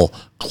beautiful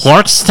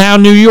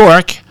Clarkstown, New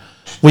York,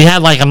 we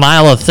had like a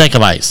mile of thick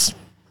of ice.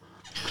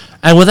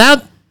 And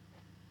without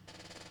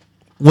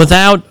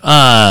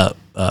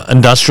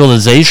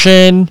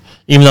industrialization,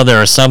 even though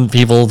there are some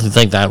people who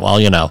think that, well,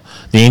 the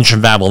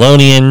ancient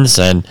Babylonians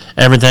and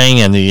everything,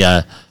 and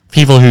the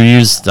people who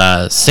used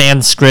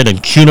Sanskrit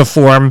and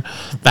cuneiform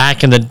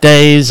back in the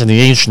days, and the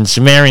ancient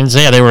Sumerians,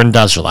 yeah, they were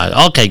industrialized.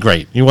 Okay,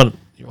 great. You want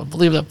to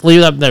believe that?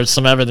 Believe that? There's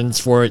some evidence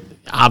for it,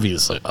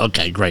 obviously.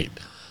 Okay, great.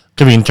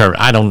 Could be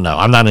interpreted. I don't know.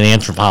 I'm not an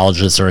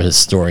anthropologist or a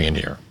historian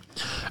here.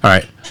 All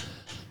right.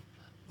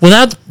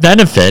 Without the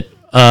benefit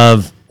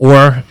of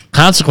or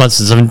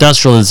consequences of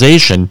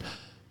industrialization,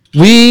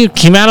 we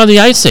came out of the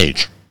ice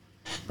age,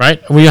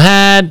 right? We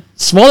had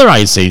smaller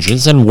ice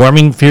ages and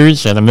warming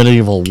periods and a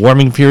medieval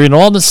warming period and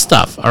all this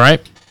stuff, all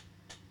right?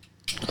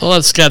 Well,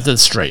 let's get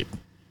this straight.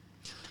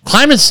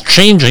 Climate's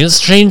changing. It's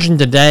changing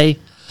today.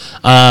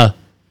 The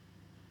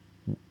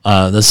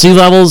sea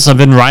levels have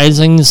been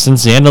rising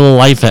since the end of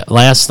the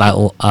last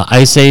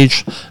ice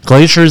age.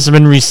 Glaciers have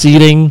been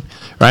receding,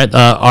 right?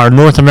 Our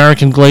North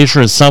American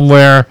glacier is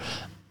somewhere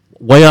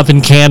way up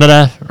in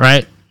Canada,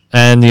 right?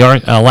 And the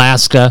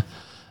Alaska.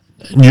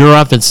 In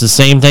Europe, it's the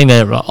same thing.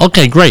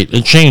 Okay, great.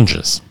 It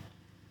changes.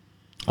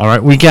 All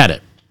right, we get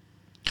it.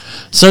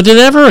 So did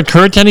it ever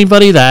occur to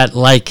anybody that,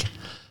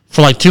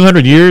 for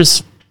 200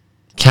 years,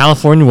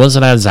 California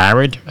wasn't as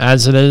arid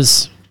as it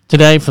is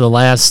today for the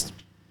last,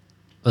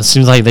 it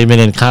seems like they've been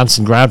in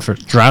constant drought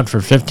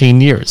for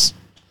 15 years.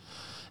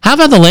 How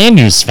about the land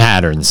use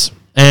patterns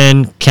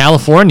in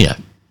California?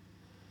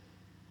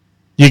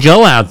 You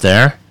go out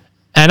there,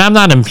 and I'm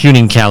not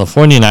impugning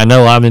California, and I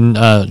know I'm in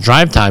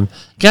drive time.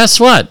 Guess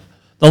what?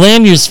 The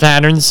land use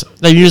patterns,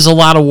 they use a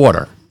lot of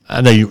water.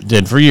 They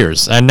did for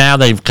years. And now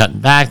they've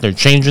cut back. They're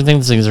changing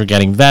things. Things are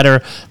getting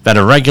better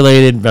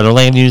regulated, better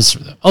land use.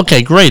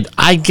 Okay, great.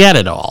 I get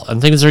it all.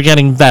 And things are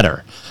getting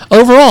better.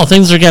 Overall,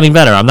 things are getting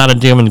better. I'm not a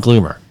doom and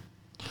gloomer.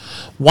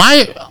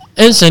 Why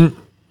aren't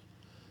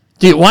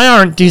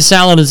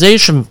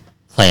desalination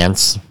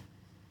plants,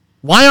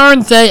 why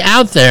aren't they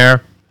out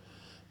there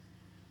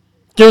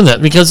doing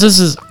that? Because this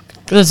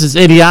is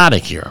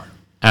idiotic here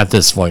at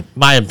this point,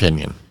 my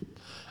opinion.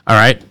 All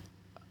right,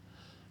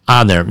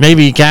 on there.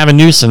 Maybe Gavin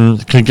Newsom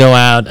could go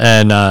out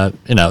and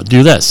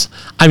do this.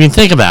 I mean,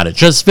 think about it.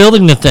 Just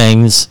building the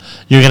things,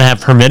 you're going to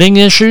have permitting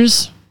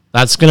issues.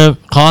 That's going to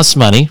cost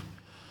money.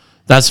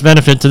 That's a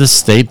benefit to the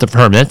state, the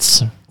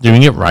permits,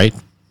 doing it right.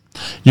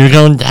 You're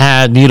going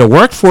to need a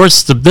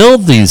workforce to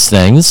build these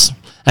things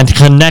and to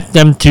connect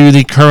them to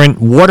the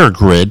current water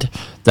grid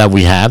that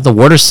we have, the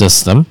water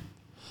system.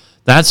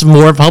 That's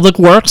more public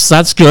works.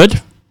 That's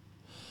good,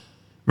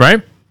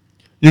 right?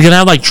 You can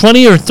have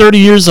 20 or 30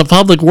 years of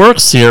public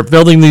works here,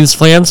 building these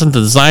plants and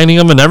designing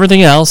them and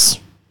everything else.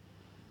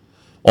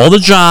 All the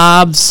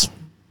jobs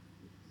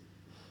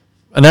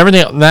and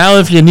everything. Now,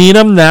 if you need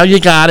them, now you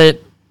got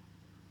it.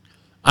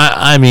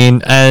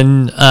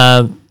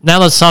 Now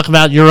let's talk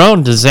about your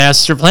own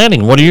disaster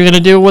planning. What are you going to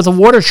do with a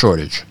water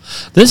shortage?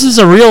 This is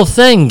a real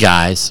thing,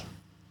 guys.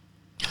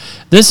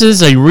 This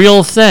is a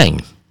real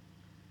thing.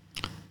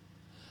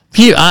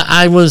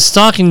 I was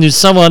talking to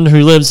someone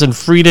who lives in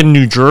Freedom,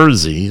 New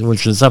Jersey,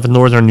 which is up in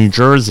northern New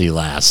Jersey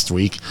last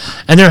week,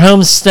 and they're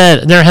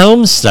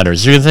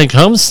homesteaders. You're going to think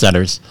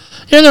homesteaders.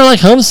 Yeah, they're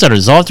like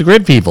homesteaders,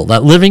 off-the-grid people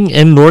that living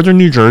in northern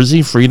New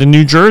Jersey, Freedom,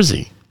 New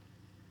Jersey.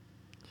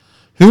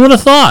 Who would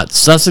have thought?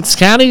 Sussex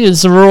County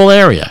is a rural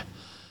area.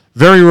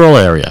 Very rural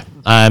area.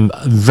 I'm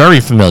very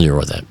familiar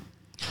with it.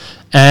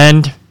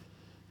 And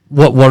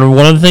one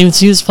of the things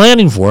he's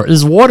planning for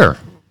is water.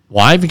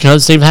 Why?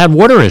 Because they've had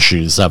water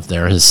issues up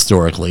there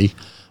historically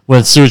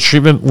with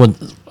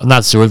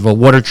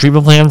water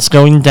treatment plants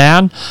going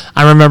down.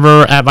 I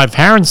remember at my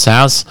parents'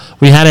 house,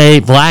 we had a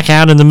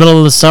blackout in the middle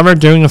of the summer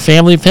during a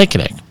family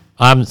picnic.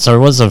 So it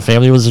wasn't a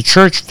family, it was a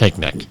church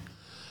picnic,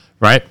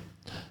 right?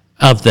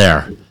 Up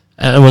there.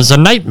 And it was a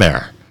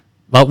nightmare.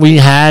 But we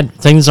had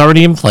things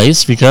already in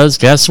place because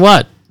guess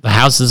what? The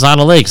house is on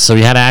a lake, so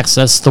we had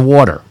access to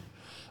water.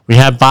 We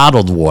had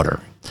bottled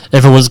water.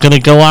 If it was going to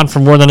go on for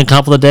more than a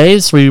couple of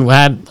days, we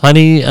had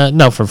plenty,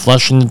 for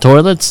flushing the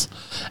toilets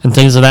and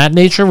things of that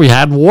nature. We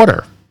had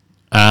water.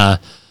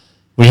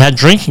 We had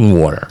drinking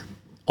water.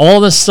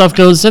 All this stuff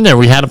goes in there.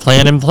 We had a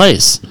plan in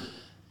place.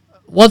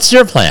 What's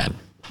your plan?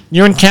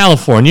 You're in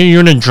California.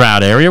 You're in a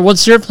drought area.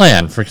 What's your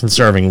plan for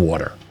conserving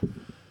water?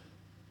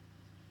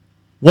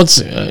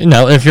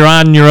 If you're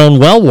on your own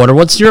well water,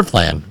 what's your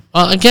plan?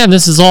 Again,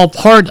 this is all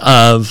part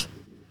of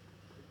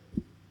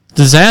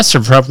disaster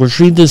prep, which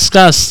we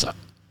discussed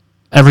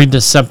every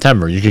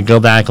September. You can go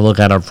back and look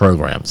at our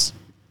programs.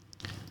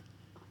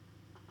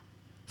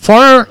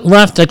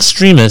 Far-left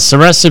extremists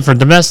arrested for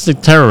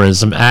domestic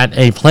terrorism at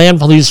a planned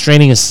police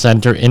training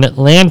center in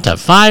Atlanta.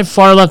 5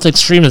 far-left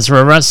extremists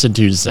were arrested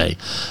Tuesday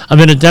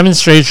amid a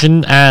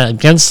demonstration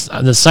against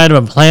the site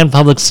of a planned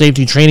public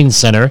safety training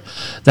center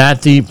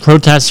that the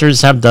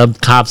protesters have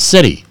dubbed Cop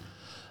City.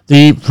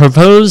 The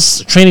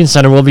proposed training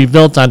center will be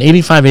built on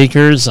 85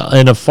 acres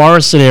in a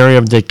forested area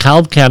of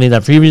DeKalb County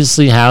that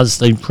previously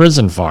housed a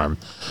prison farm.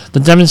 The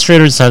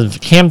demonstrators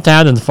have camped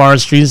out in the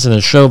forest trees in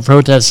a show of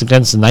protests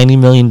against the $90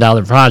 million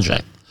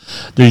project.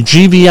 The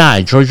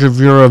GBI, Georgia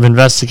Bureau of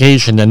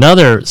Investigation, and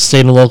other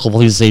state and local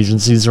police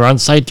agencies are on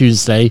site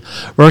Tuesday,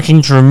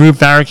 working to remove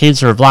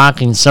barricades that are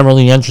blocking several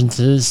of the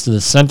entrances to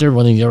the center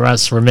when the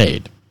arrests were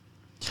made.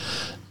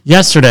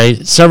 Yesterday,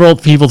 several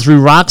people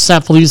threw rocks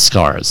at police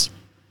cars.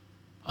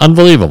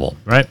 Unbelievable,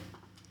 right?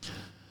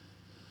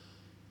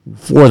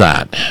 For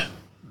that.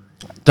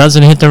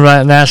 Doesn't hit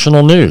the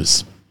national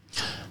news.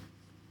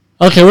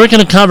 Okay, we're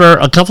going to cover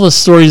a couple of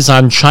stories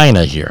on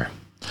China here.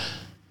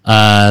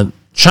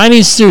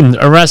 Chinese student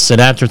arrested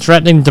after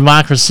threatening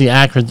democracy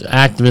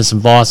activists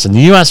in Boston.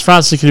 The U.S.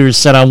 prosecutors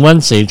said on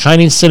Wednesday, a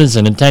Chinese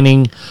citizen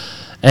attending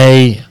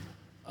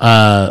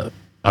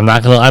I'm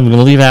going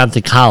to leave out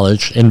the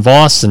college in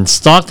Boston,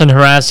 stalked and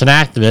harassed an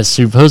activist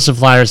who posted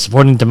flyers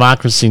supporting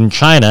democracy in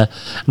China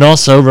and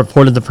also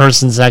reported the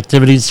person's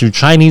activities to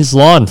Chinese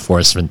law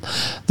enforcement.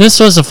 This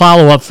was a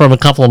follow-up from a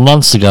couple of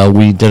months ago.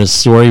 We did a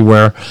story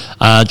where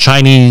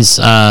Chinese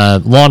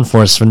law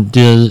enforcement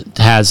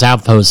has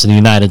outposts in the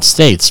United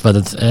States, but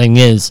the thing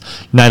is,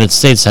 the United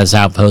States has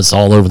outposts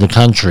all over the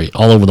country,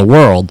 all over the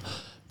world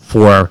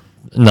for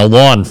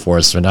law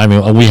enforcement. I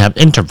mean, we have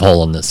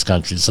Interpol in this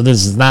country, so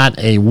this is not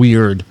a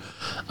weird.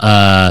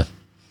 This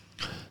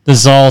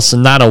is also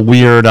not a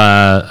weird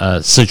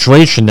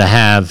situation to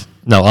have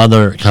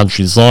other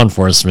countries' law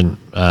enforcement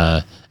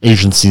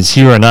agencies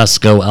here and us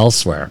go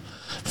elsewhere.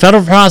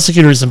 Federal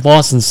prosecutors in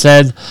Boston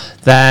said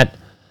that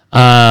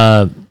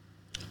the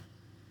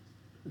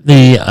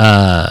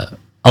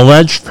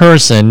alleged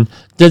person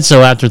did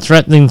so after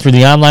threatening through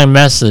the online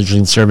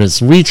messaging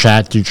service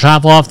WeChat to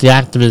chop off the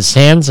activist's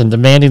hands and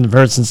demanding the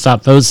person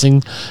stop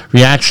posting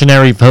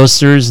reactionary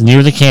posters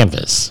near the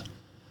campus.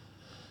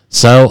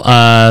 So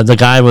the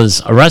guy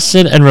was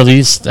arrested and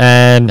released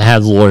and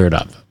had lawyered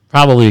up.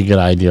 Probably a good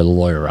idea to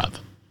lawyer up.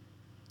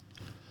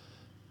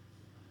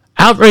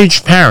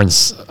 Outraged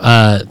parents.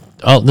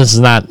 This is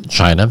not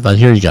China, but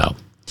here you go.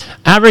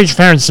 Outraged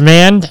parents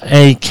demand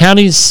a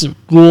county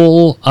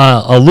school,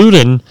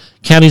 Loudoun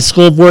County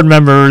School Board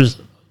members,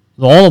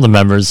 all of the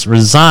members,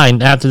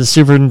 resigned after the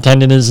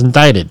superintendent is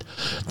indicted.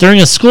 During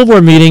a school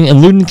board meeting in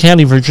Loudoun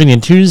County, Virginia,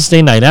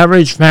 Tuesday night,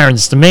 outraged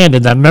parents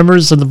demanded that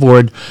members of the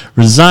board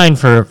resign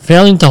for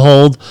failing to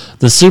hold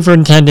the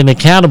superintendent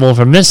accountable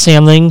for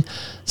mishandling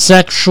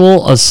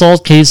sexual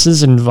assault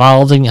cases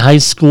involving high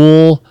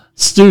school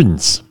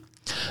students.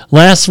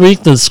 Last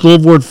week, the school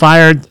board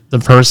fired the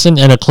person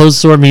in a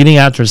closed-door meeting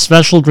after a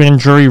special grand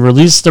jury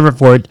released the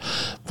report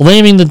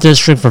blaming the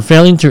district for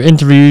failing to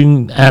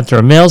intervene after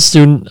a male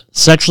student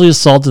sexually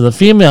assaulted a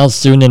female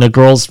student in a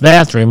girl's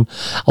bathroom,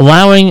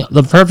 allowing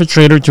the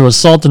perpetrator to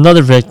assault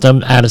another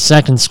victim at a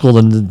second school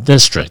in the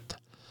district.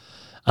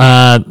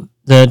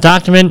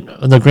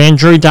 The grand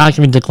jury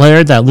document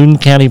declared that Loudoun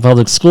County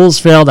Public Schools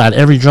failed at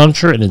every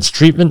juncture in its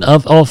treatment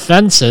of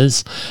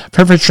offenses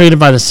perpetrated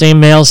by the same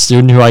male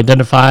student who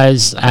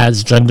identifies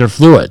as gender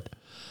fluid.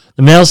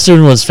 The male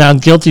student was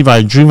found guilty by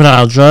a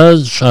juvenile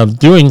judge of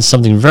doing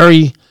something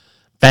very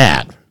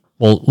bad,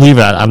 We'll leave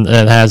it.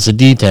 It has the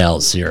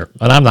details here,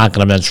 but I'm not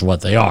going to mention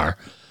what they are.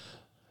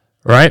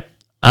 Right?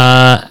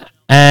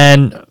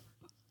 And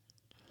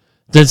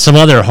did some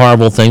other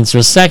horrible things to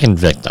a second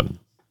victim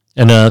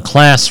in a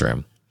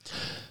classroom.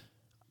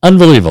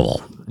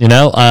 Unbelievable.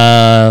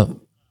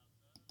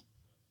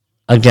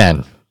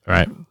 Again,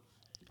 right?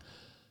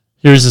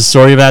 Here's a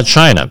story about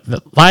China.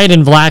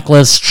 Biden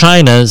blacklists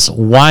China's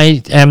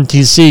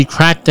YMTC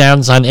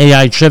crackdowns on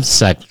AI chip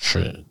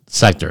sector.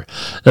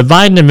 The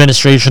Biden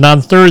administration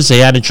on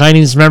Thursday added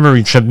Chinese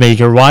memory chip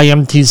maker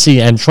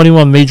YMTC and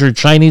 21 major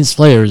Chinese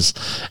players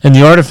in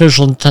the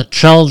artificial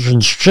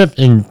intelligence chip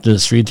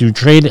industry to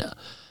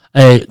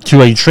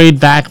a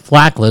trade-back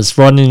blacklist,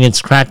 running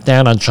its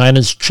crackdown on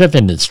China's chip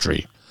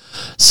industry.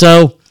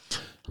 So,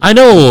 I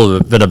know a little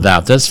bit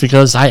about this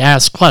because I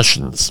ask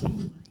questions.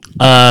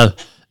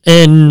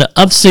 In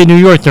upstate New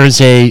York, there's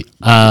a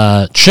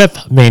chip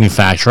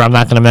manufacturer. I'm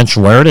not going to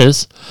mention where it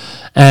is.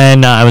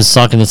 And I was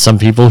talking to some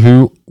people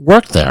who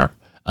work there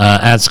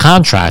as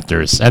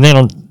contractors. And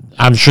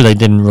I'm sure they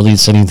didn't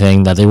release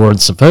anything that they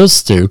weren't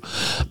supposed to.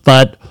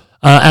 But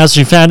as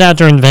we found out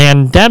during the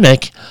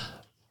pandemic,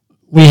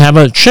 we have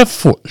a chip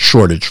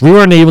shortage. We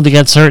weren't able to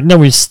get certain, and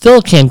we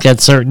still can't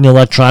get certain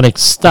electronic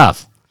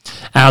stuff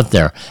out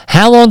there.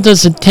 How long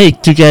does it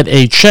take to get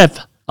a chip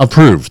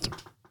approved,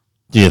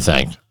 do you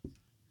think?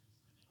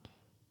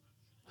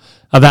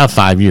 About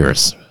 5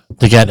 years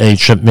to get a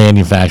chip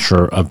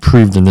manufacturer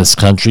approved in this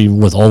country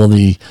with all of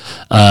the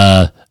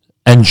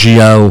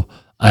NGO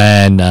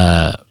and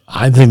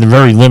I think the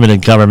very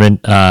limited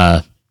government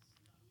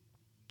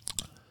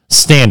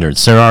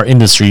standards. There are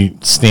industry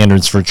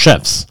standards for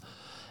chips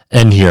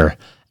in here.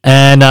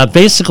 And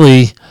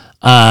basically,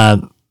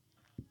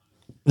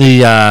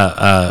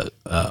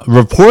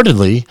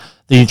 reportedly,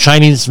 the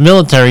Chinese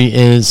military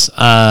is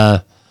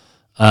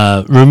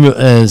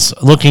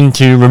looking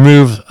to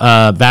remove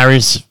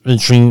barriers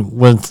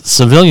with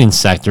civilian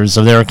sectors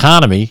of their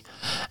economy,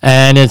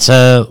 and it's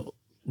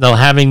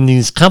having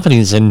these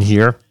companies in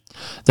here.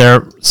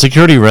 They're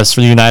security risks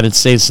for the United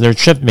States and their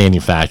chip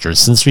manufacturers.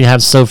 Since we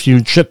have so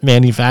few chip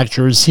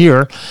manufacturers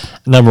here,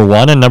 number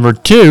one, and number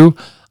two,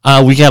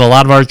 we get a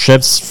lot of our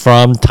chips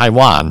from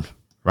Taiwan,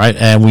 right?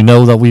 And we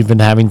know that we've been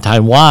having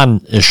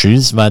Taiwan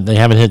issues, but they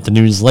haven't hit the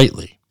news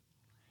lately.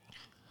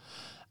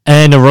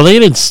 And a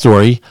related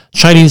story,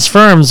 Chinese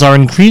firms are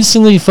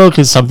increasingly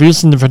focused on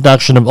boosting the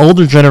production of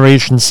older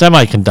generation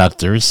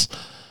semiconductors.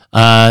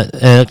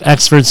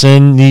 Experts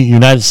in the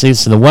United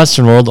States and the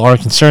Western world are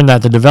concerned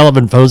that the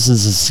development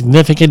poses a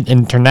significant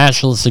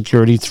international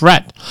security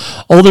threat.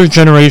 Older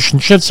generation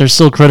chips are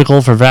still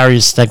critical for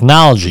various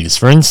technologies.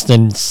 For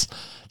instance,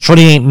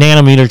 28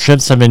 nanometer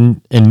chips have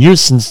been in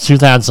use since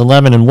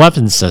 2011 in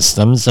weapon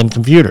systems and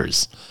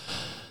computers.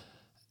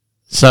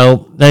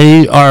 So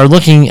they are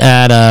looking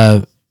at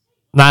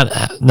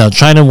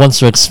China wants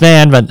to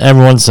expand, but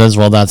everyone says,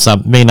 well,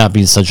 may not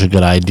be such a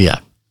good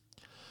idea.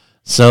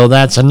 So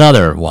that's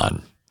another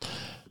one.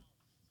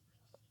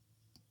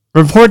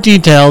 Report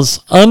details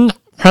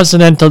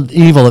unprecedented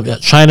evil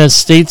of China's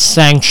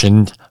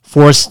state-sanctioned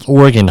forced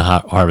organ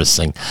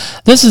harvesting.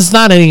 This is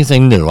not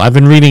anything new. I've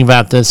been reading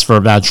about this for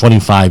about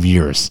 25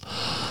 years.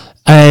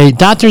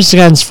 Doctors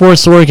Against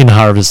Forced Organ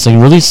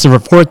Harvesting released a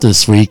report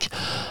this week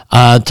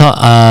talking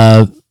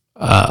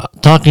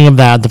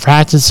about the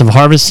practice of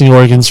harvesting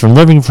organs from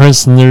living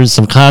prisoners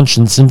of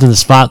conscience into the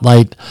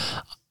spotlight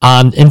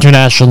on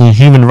International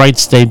Human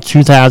Rights Day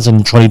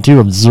 2022,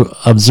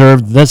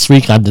 observed this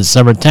week on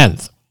December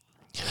 10th.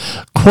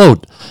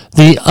 Quote,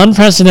 the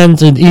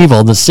unprecedented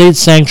evil, the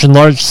state-sanctioned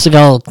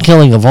large-scale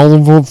killing of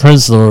vulnerable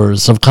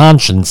prisoners of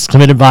conscience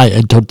committed by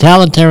a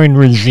totalitarian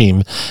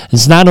regime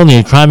is not only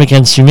a crime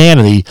against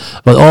humanity,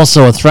 but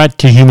also a threat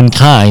to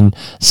humankind,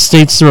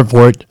 states the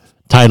report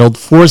titled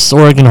Forced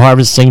Organ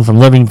Harvesting from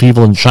Living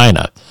People in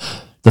China.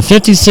 The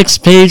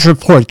 56-page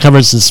report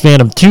covers the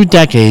span of 2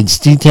 decades,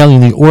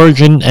 detailing the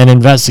origin and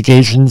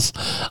investigations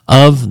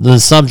of the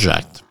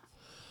subject.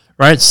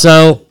 Right,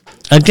 so,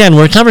 again,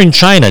 we're covering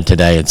China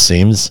today, it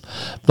seems,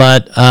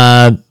 but,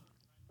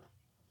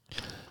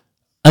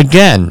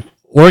 again,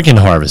 organ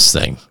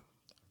harvesting,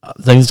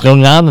 things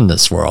going on in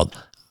this world.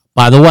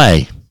 By the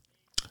way,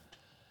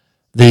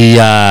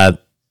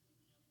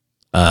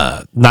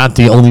 not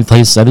the only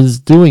place that is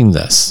doing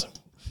this.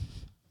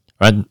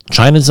 Right?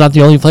 China's not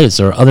the only place.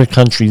 There are other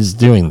countries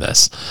doing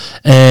this.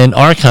 And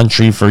our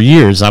country, for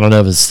years, I don't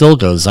know if it still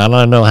goes on,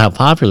 I don't know how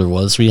popular it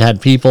was, we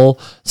had people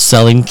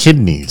selling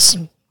kidneys,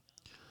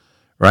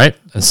 right?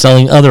 And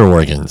selling other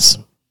organs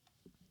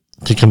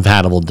to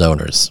compatible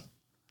donors.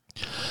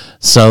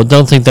 So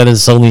don't think that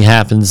this only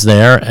happens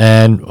there,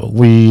 and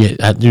we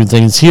do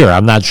things here.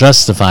 I'm not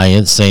justifying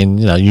it, saying,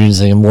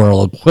 using a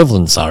moral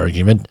equivalence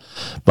argument,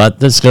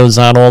 but this goes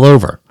on all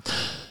over.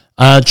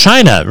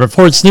 China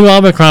reports new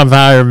Omicron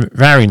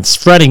variant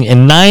spreading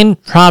in 9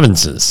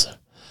 provinces.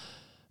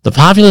 The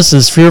populace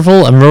is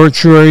fearful and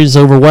mortuaries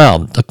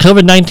overwhelmed. The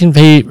COVID-19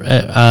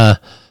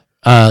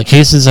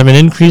 Cases have been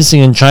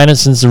increasing in China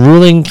since the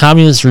ruling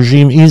communist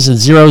regime eased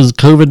zero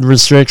COVID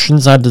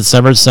restrictions on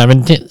December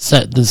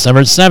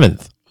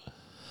 7th.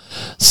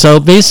 So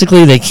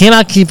basically, they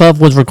cannot keep up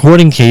with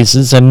recording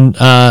cases and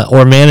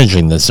or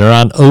managing this. They're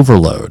on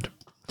overload.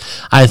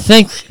 I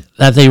think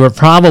that they were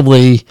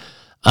probably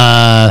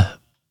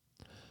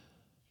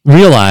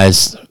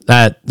realized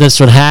that this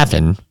would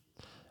happen,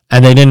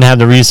 and they didn't have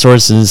the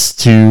resources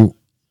to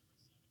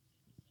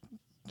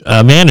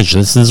manage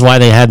this. This is why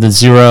they had the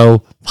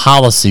zero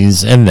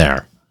policies in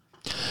there.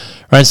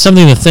 Right?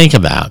 Something to think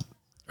about.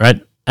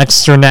 Right?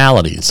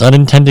 Externalities,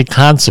 unintended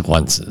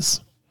consequences,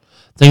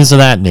 things of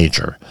that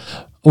nature.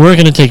 We're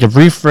going to take a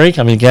brief break.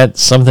 I'm going to get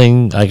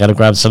something. I got to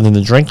grab something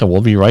to drink, and we'll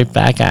be right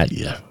back at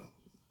you.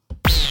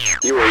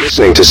 You are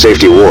listening to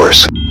Safety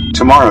Wars.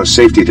 Tomorrow's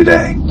Safety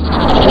Today.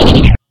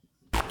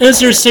 Is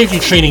your safety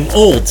training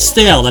old,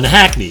 stale, and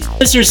hackneyed?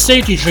 Is your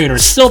safety trainer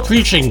still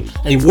preaching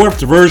a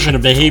warped version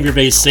of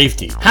behavior-based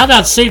safety? How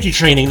about safety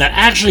training that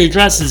actually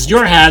addresses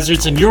your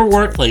hazards in your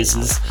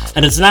workplaces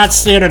and is not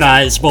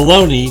standardized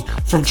baloney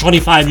from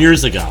 25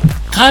 years ago?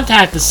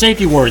 Contact the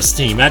Safety Wars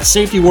team at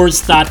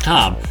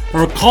safetywars.com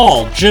or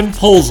call Jim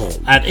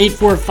Posel at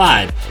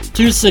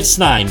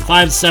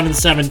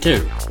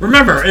 845-269-5772.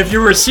 Remember, if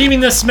you're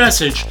receiving this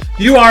message,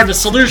 you are the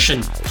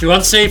solution to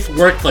unsafe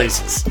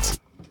workplaces.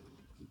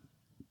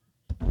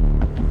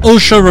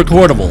 OSHA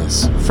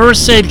recordables,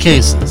 first aid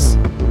cases,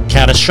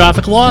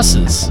 catastrophic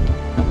losses.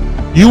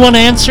 You want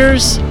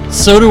answers?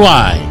 So do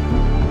I.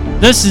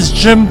 This is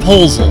Jim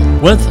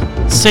Posel with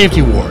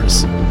Safety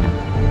Wars.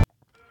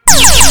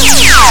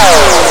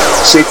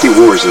 Safety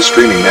Wars is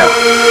streaming now.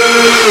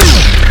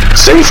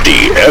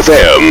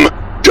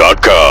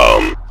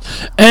 SafetyFM.com.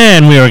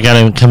 And we are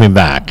coming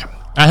back.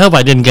 I hope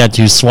I didn't get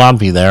too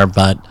swampy there,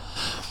 but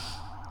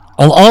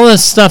all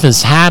this stuff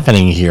is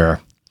happening here.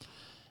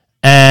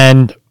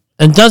 And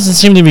it doesn't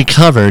seem to be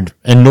covered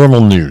in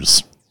normal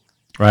news,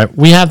 right?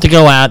 We have to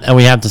go out and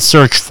we have to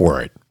search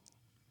for it.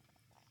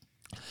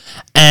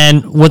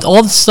 And with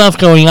all the stuff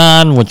going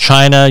on with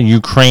China,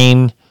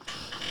 Ukraine,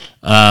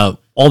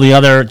 all the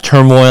other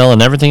turmoil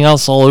and everything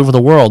else all over the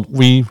world,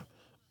 we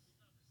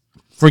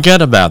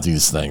forget about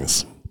these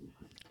things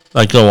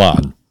that go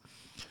on.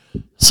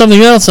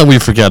 Something else that we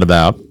forget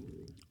about.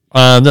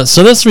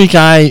 So this week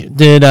I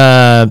did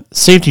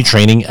safety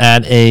training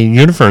at a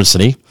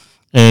university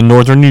in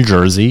northern New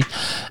Jersey,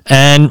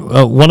 and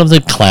one of the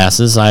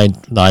classes I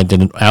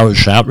did an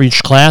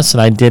outreach class,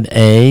 and I did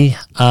a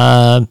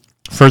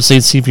first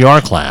aid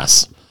CPR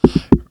class,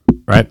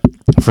 right,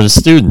 for the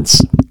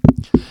students.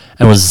 And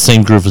it was the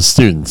same group of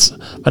students.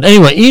 But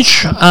anyway,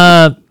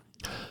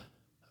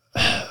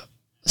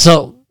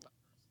 so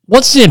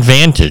what's the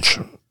advantage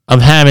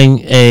of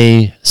having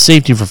a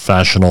safety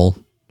professional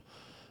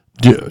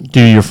do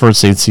your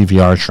first aid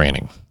CPR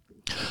training?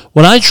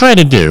 What I try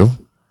to do,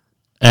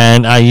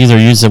 and I either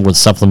use it with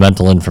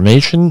supplemental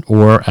information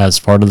or as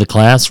part of the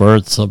class where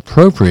it's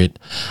appropriate,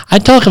 I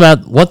talk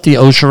about what the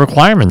OSHA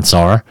requirements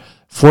are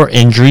for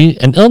injury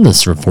and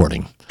illness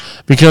reporting.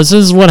 Because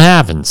this is what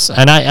happens.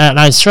 And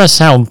I stress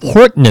how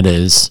important it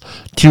is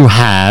to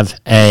have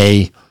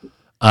a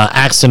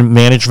accident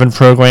management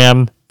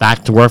program,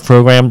 back to work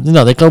program. You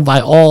know, they go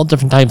by all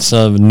different types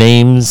of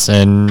names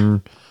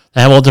and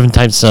they have all different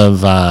types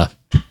of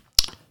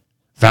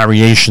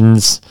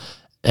variations.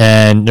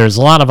 And there's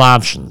a lot of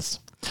options.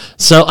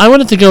 So I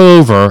wanted to go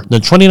over the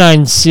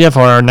 29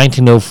 CFR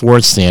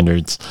 1904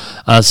 standards,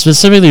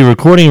 specifically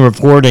recording and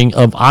reporting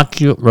of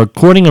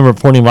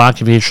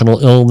occupational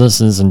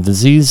illnesses and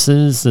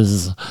diseases. This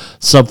is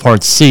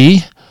subpart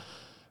C,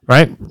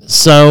 right?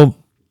 So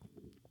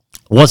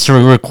what's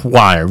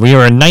required? We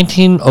are in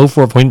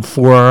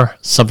 1904.4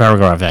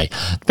 subparagraph A.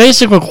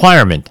 Basic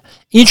requirement.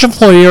 Each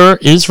employer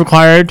is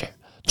required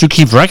to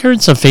keep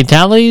records of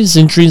fatalities,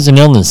 injuries, and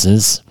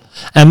illnesses,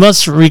 and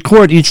must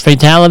record each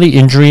fatality,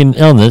 injury, and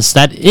illness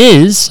that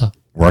is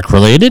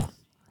work-related,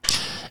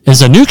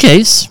 is a new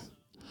case,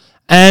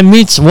 and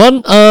meets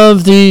one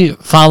of the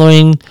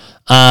following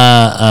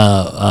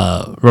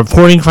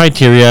reporting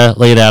criteria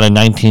laid out in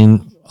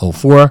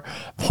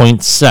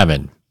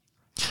 1904.7.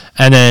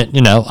 And then,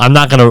 I'm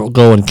not going to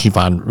go and keep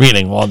on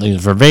reading all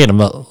these verbatim,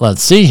 but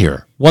let's see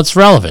here. What's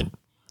relevant?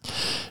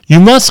 You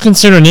must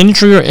consider an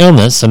injury or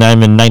illness, and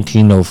I'm in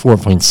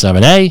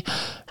 1904.7a,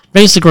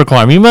 basic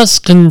requirement. You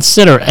must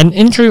consider an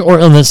injury or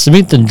illness to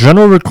meet the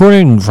general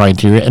recording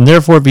criteria and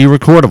therefore be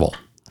recordable.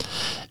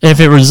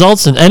 If it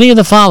results in any of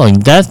the following: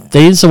 death,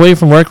 days away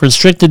from work,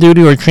 restricted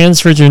duty, or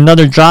transfer to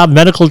another job,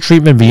 medical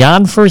treatment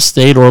beyond first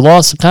aid, or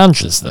loss of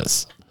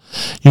consciousness.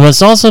 You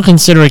must also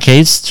consider a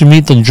case to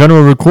meet the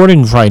general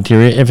recording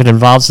criteria if it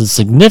involves a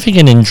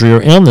significant injury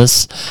or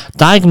illness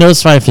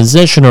diagnosed by a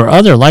physician or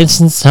other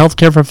licensed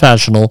healthcare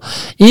professional,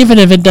 even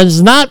if it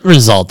does not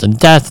result in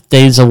death,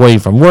 days away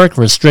from work,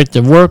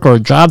 restricted work, or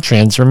job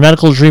transfer,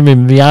 medical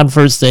treatment beyond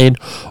first aid,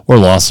 or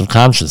loss of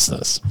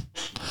consciousness.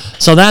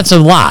 So that's a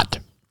lot.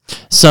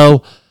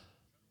 So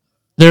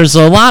there's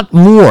a lot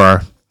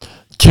more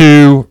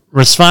to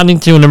responding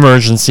to an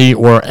emergency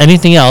or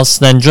anything else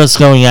than just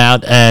going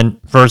out and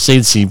first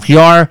aid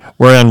CPR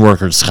or in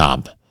workers'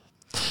 comp.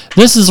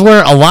 This is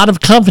where a lot of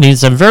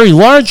companies, and very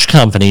large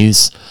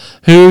companies,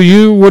 who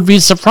you would be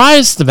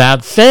surprised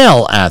about,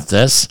 fail at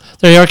this.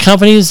 They are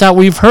companies that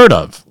we've heard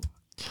of,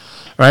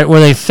 right, where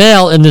they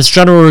fail in this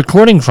general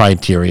recording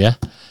criteria.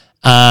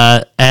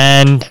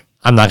 And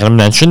I'm not going to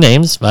mention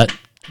names, but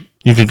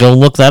you could go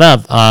look that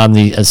up on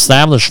the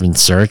establishment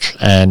search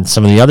and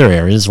some of the other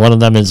areas. One of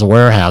them is a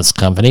warehouse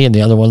company, and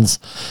the other one's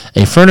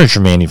a furniture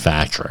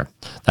manufacturer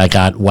that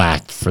got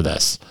whacked for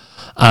this.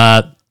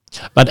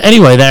 But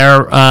anyway,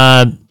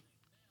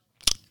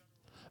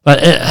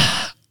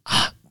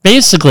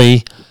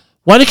 basically,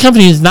 why do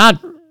companies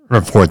not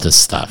report this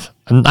stuff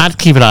and not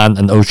keep it on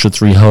an OSHA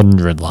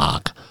 300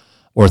 log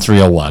or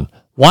 301?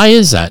 Why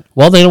is that?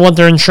 Well, they don't want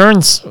their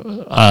insurance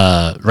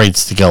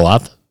rates to go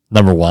up,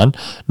 number one.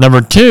 Number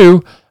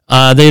two,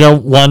 they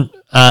don't want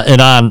it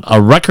on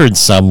a record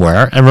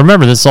somewhere. And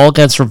remember, this all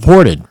gets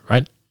reported,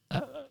 right,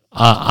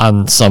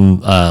 on some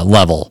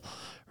level,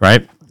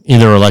 right?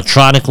 Either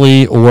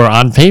electronically or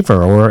on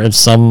paper, or if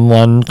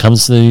someone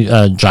comes to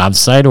the job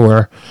site,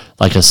 or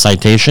like a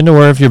citation,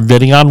 or if you're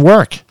bidding on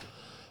work.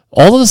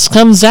 All of this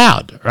comes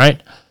out,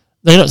 right?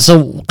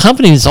 So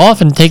companies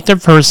often take their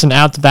person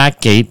out the back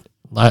gate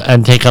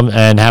and take them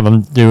and have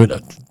them do it,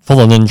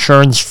 pull an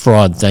insurance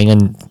fraud thing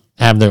and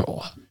have their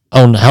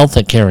own health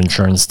care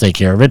insurance take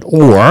care of it,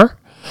 or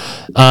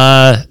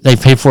they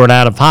pay for it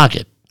out of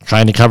pocket,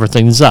 trying to cover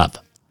things up.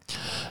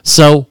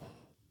 So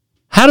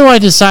how do I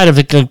decide if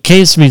a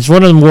case meets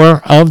one or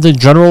more of the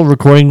general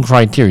recording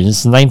criteria?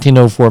 This is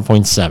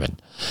 1904.7.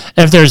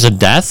 If there's a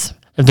death,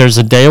 if there's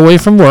a day away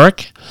from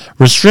work,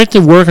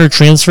 restricted work or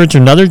transfer to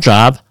another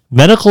job,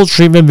 medical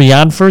treatment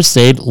beyond first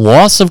aid,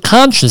 loss of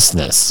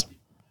consciousness,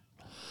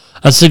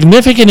 a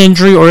significant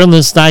injury or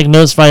illness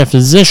diagnosed by a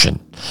physician.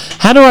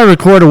 How do I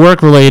record a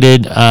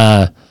work-related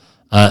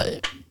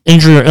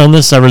injury or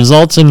illness that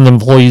results in an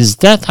employee's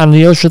death on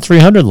the OSHA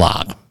 300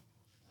 log?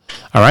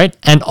 All right,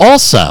 and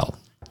also,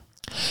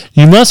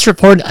 you must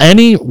report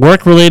any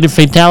work-related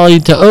fatality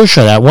to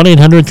OSHA at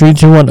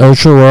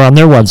 1-800-321-OSHA or on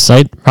their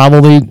website.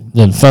 Probably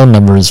the phone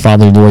number is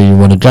probably the way you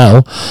want to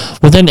go,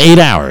 within 8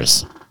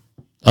 hours.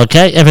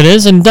 Okay? If it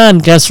isn't done,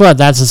 guess what?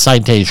 That's a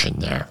citation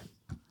there.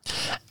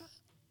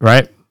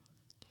 Right?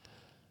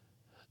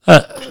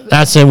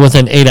 That's it,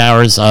 within 8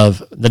 hours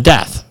of the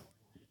death.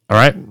 All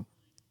right?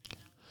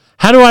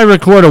 How do I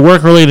record a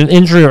work-related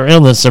injury or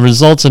illness that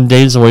results in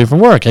days away from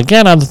work?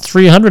 Again, on the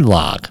 300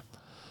 log.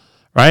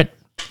 Right?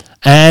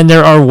 And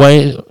there are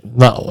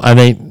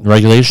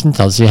regulation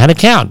tells you how to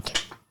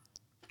count.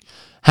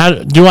 How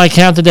do I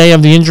count the day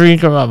of the injury?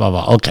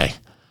 Okay.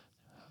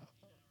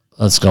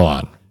 Let's go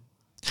on.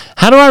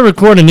 How do I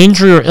record an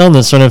injury or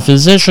illness when a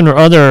physician or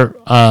other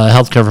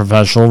healthcare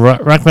professional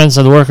recommends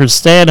that the workers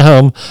stay at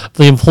home if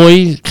the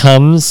employee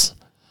comes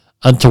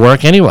to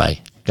work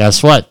anyway?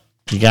 Guess what?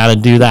 You got to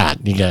do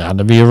that. You got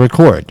to be a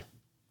record.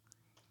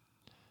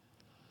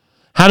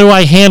 How do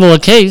I handle a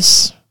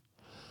case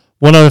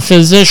when a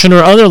physician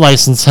or other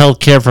licensed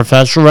healthcare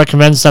professional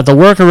recommends that the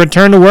worker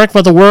return to work,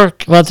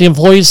 but the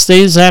employee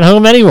stays at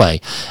home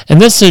anyway? In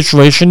this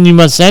situation, you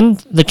must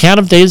end the count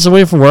of days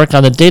away from work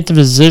on the date the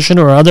physician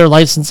or other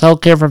licensed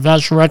healthcare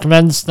professional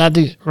recommends that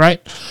the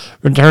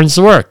returns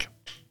to work.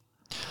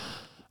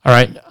 All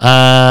right,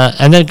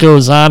 and then it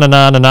goes on and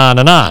on and on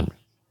and on.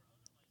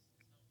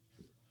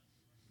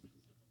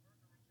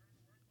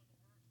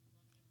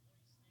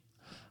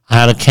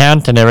 How to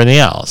count and everything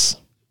else.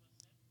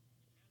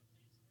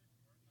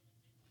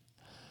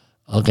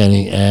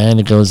 Okay, and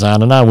it goes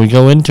on and on. We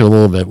go into a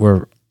little bit.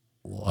 We're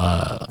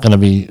going to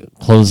be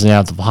closing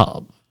out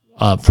the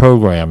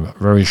program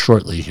very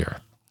shortly here.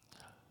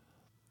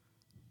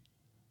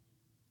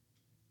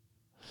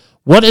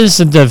 What is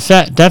the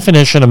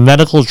definition of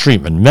medical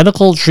treatment?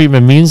 Medical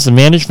treatment means the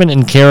management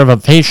and care of a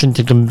patient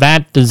to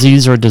combat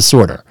disease or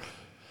disorder,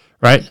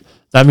 right?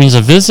 That means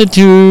a visit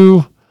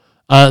to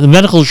the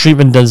medical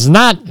treatment does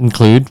not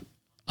include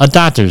a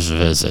doctor's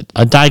visit,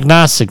 a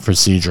diagnostic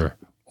procedure,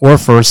 or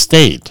first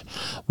aid.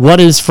 What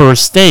is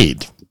first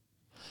aid?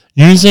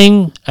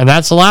 And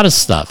that's a lot of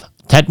stuff.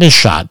 Tetanus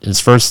shot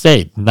is first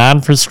aid.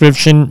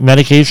 Non-prescription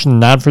medication,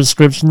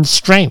 non-prescription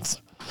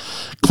strength.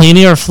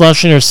 Cleaning or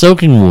flushing or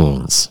soaking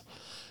wounds.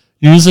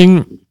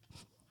 Using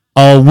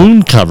a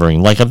wound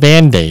covering like a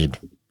Band-Aid.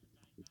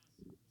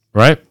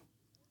 Right?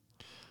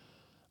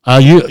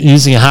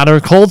 Using hot or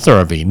cold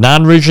therapy.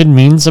 Non-rigid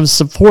means of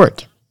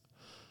support.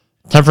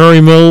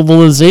 Temporary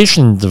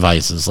mobilization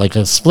devices like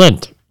a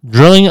splint.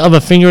 Drilling of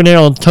a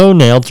fingernail and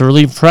toenail to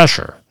relieve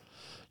pressure.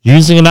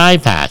 Using an eye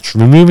patch.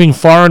 Removing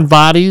foreign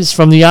bodies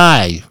from the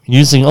eye.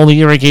 Using only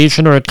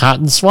irrigation or a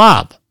cotton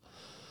swab.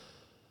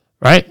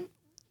 Right?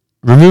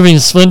 Removing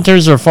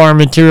splinters or foreign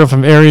material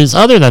from areas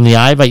other than the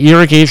eye by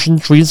irrigation,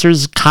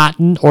 tweezers,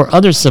 cotton, or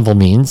other simple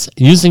means.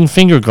 Using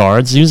finger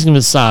guards. Using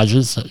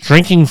massages.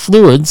 Drinking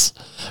fluids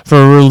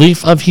for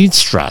relief of heat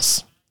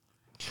stress.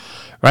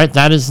 Right?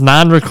 That is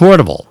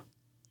non-recordable.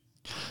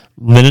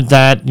 minute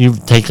that you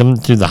take them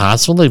to the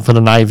hospital, they put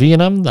an IV in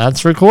them,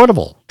 that's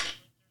recordable.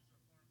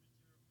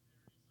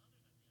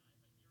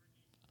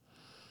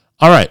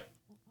 All right.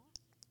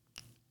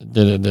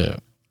 And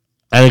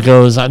it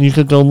goes on. You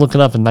could go look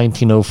it up in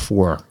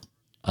 1904,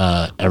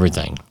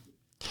 everything.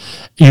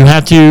 You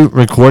have to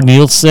record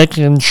Neil Sick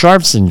and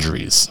Sharp's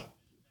injuries.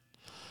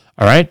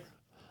 All right.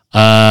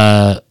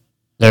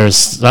 There's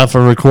stuff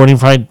for recording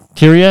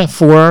criteria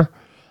for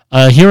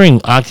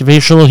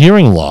occupational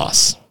hearing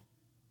loss.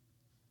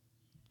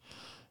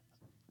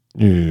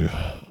 And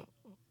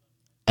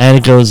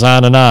it goes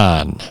on and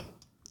on.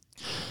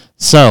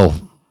 So,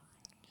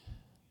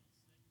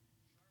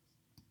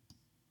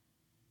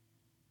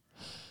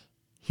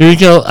 here you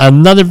go.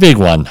 Another big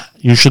one.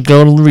 You should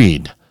go and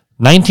read.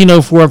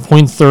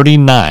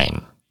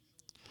 1904.39.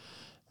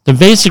 The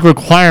basic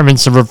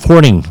requirements of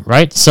reporting,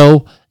 right?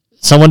 So,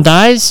 someone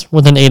dies,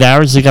 within 8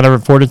 hours, you got to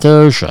report it to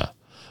OSHA.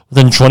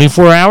 Within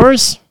 24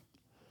 hours,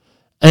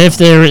 if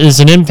there is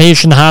an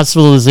inpatient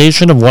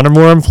hospitalization of one or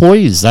more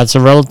employees, that's a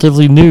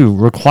relatively new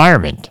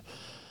requirement.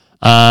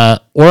 Or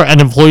an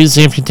employee's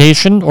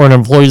amputation or an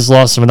employee's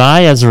loss of an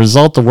eye as a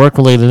result of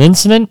work-related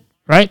incident,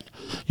 right?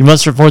 You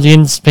must report the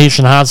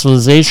inpatient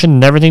hospitalization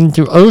and everything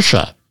to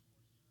OSHA,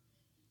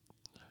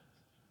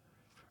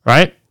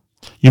 right?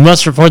 You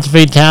must report the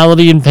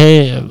fatality and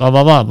pay, blah,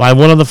 blah, blah, by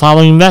one of the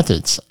following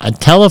methods. A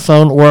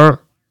telephone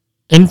or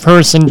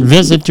in-person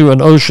visit to an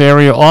OSHA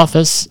area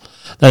office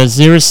that is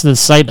nearest to the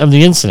site of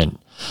the incident.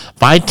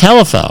 By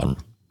telephone,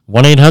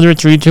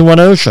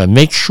 1-800-321-OSHA.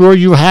 Make sure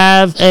you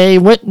have a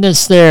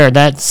witness there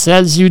that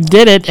says you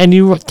did it and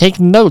you take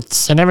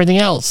notes and everything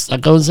else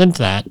that goes into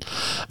that.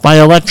 By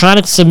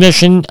electronic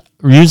submission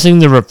using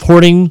the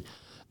reporting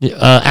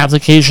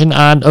application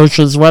on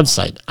OSHA's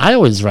website. I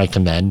always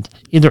recommend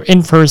either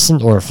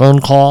in-person or a phone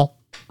call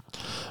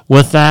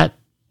with that.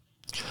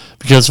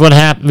 Because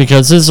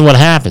this is what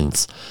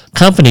happens.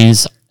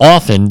 Companies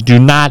often do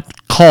not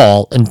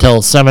call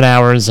until 7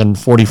 hours and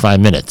 45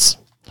 minutes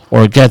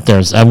or get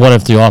there. And what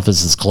if the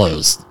office is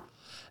closed?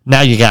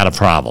 Now you got a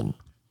problem.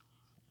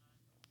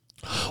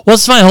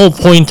 What's my whole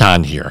point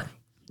on here?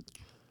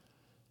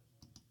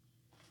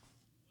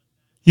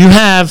 You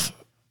have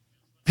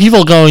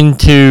people going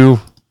to,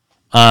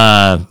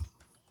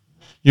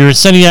 you're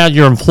sending out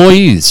your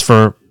employees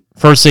for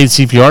first aid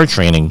CPR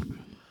training.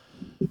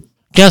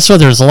 Guess what?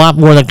 There's a lot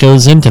more that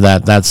goes into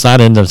that. That's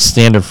not in the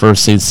standard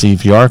first aid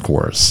CPR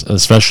course,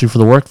 especially for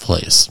the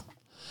workplace.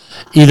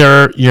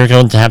 Either you're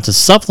going to have to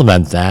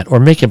supplement that or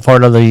make it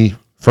part of the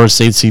first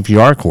aid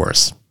CPR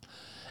course.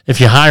 If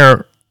you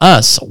hire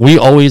us, we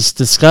always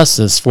discuss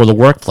this for the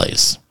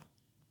workplace,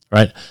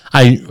 right?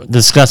 I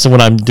discuss it when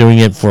I'm doing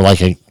it for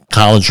like a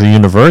college or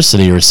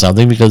university or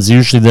something, because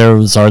usually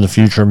those are the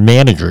future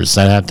managers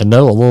that have to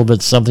know a little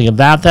bit something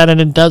about that,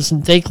 and it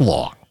doesn't take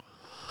long.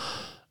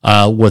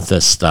 With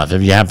this stuff.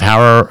 If you have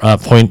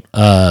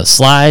PowerPoint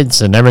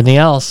slides and everything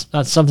else,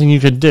 that's something you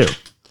could do.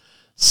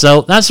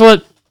 So that's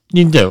what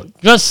you do.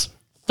 Just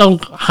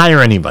don't hire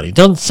anybody.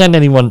 Don't send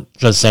anyone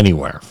just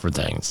anywhere for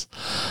things.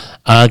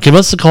 Give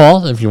us a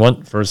call if you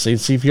want first aid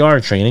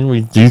CPR training.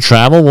 We do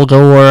travel. We'll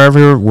go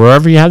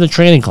wherever you have the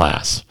training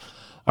class.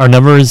 Our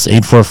number is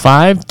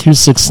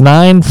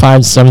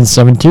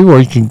 845-269-5772, or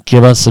you can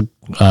give us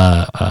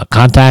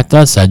contact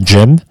us at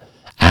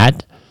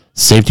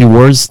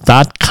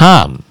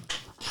jim@safetywars.com.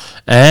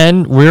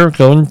 And we're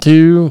going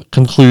to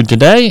conclude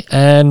today,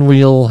 and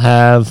we'll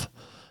have,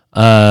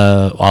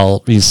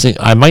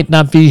 I might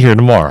not be here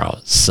tomorrow,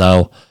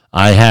 so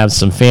I have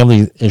some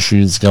family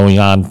issues going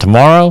on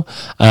tomorrow.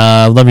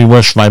 Let me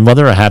wish my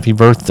mother a happy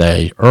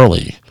birthday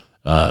early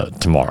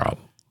tomorrow.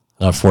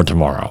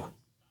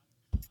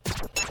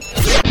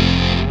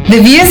 The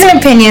views and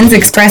opinions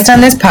expressed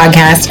on this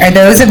podcast are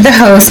those of the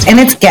host and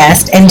its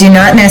guest and do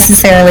not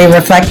necessarily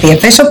reflect the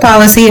official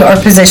policy or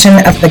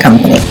position of the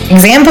company.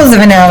 Examples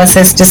of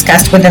analysis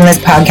discussed within this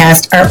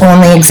podcast are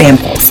only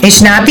examples. They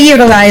should not be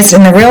utilized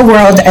in the real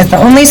world as the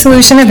only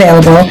solution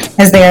available,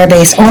 as they are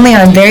based only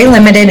on very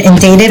limited and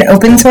dated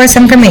open source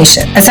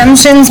information.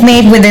 Assumptions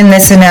made within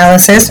this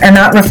analysis are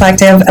not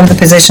reflective of the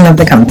position of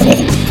the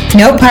company.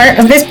 No part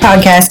of this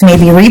podcast may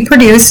be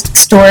reproduced,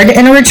 stored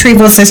in a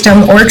retrieval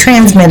system, or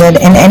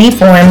transmitted in any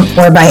form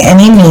or by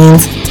any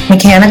means,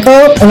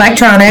 mechanical,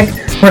 electronic,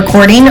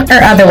 recording,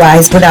 or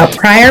otherwise, without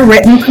prior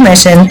written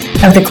permission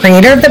of the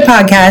creator of the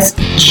podcast,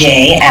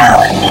 Jay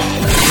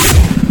Allen.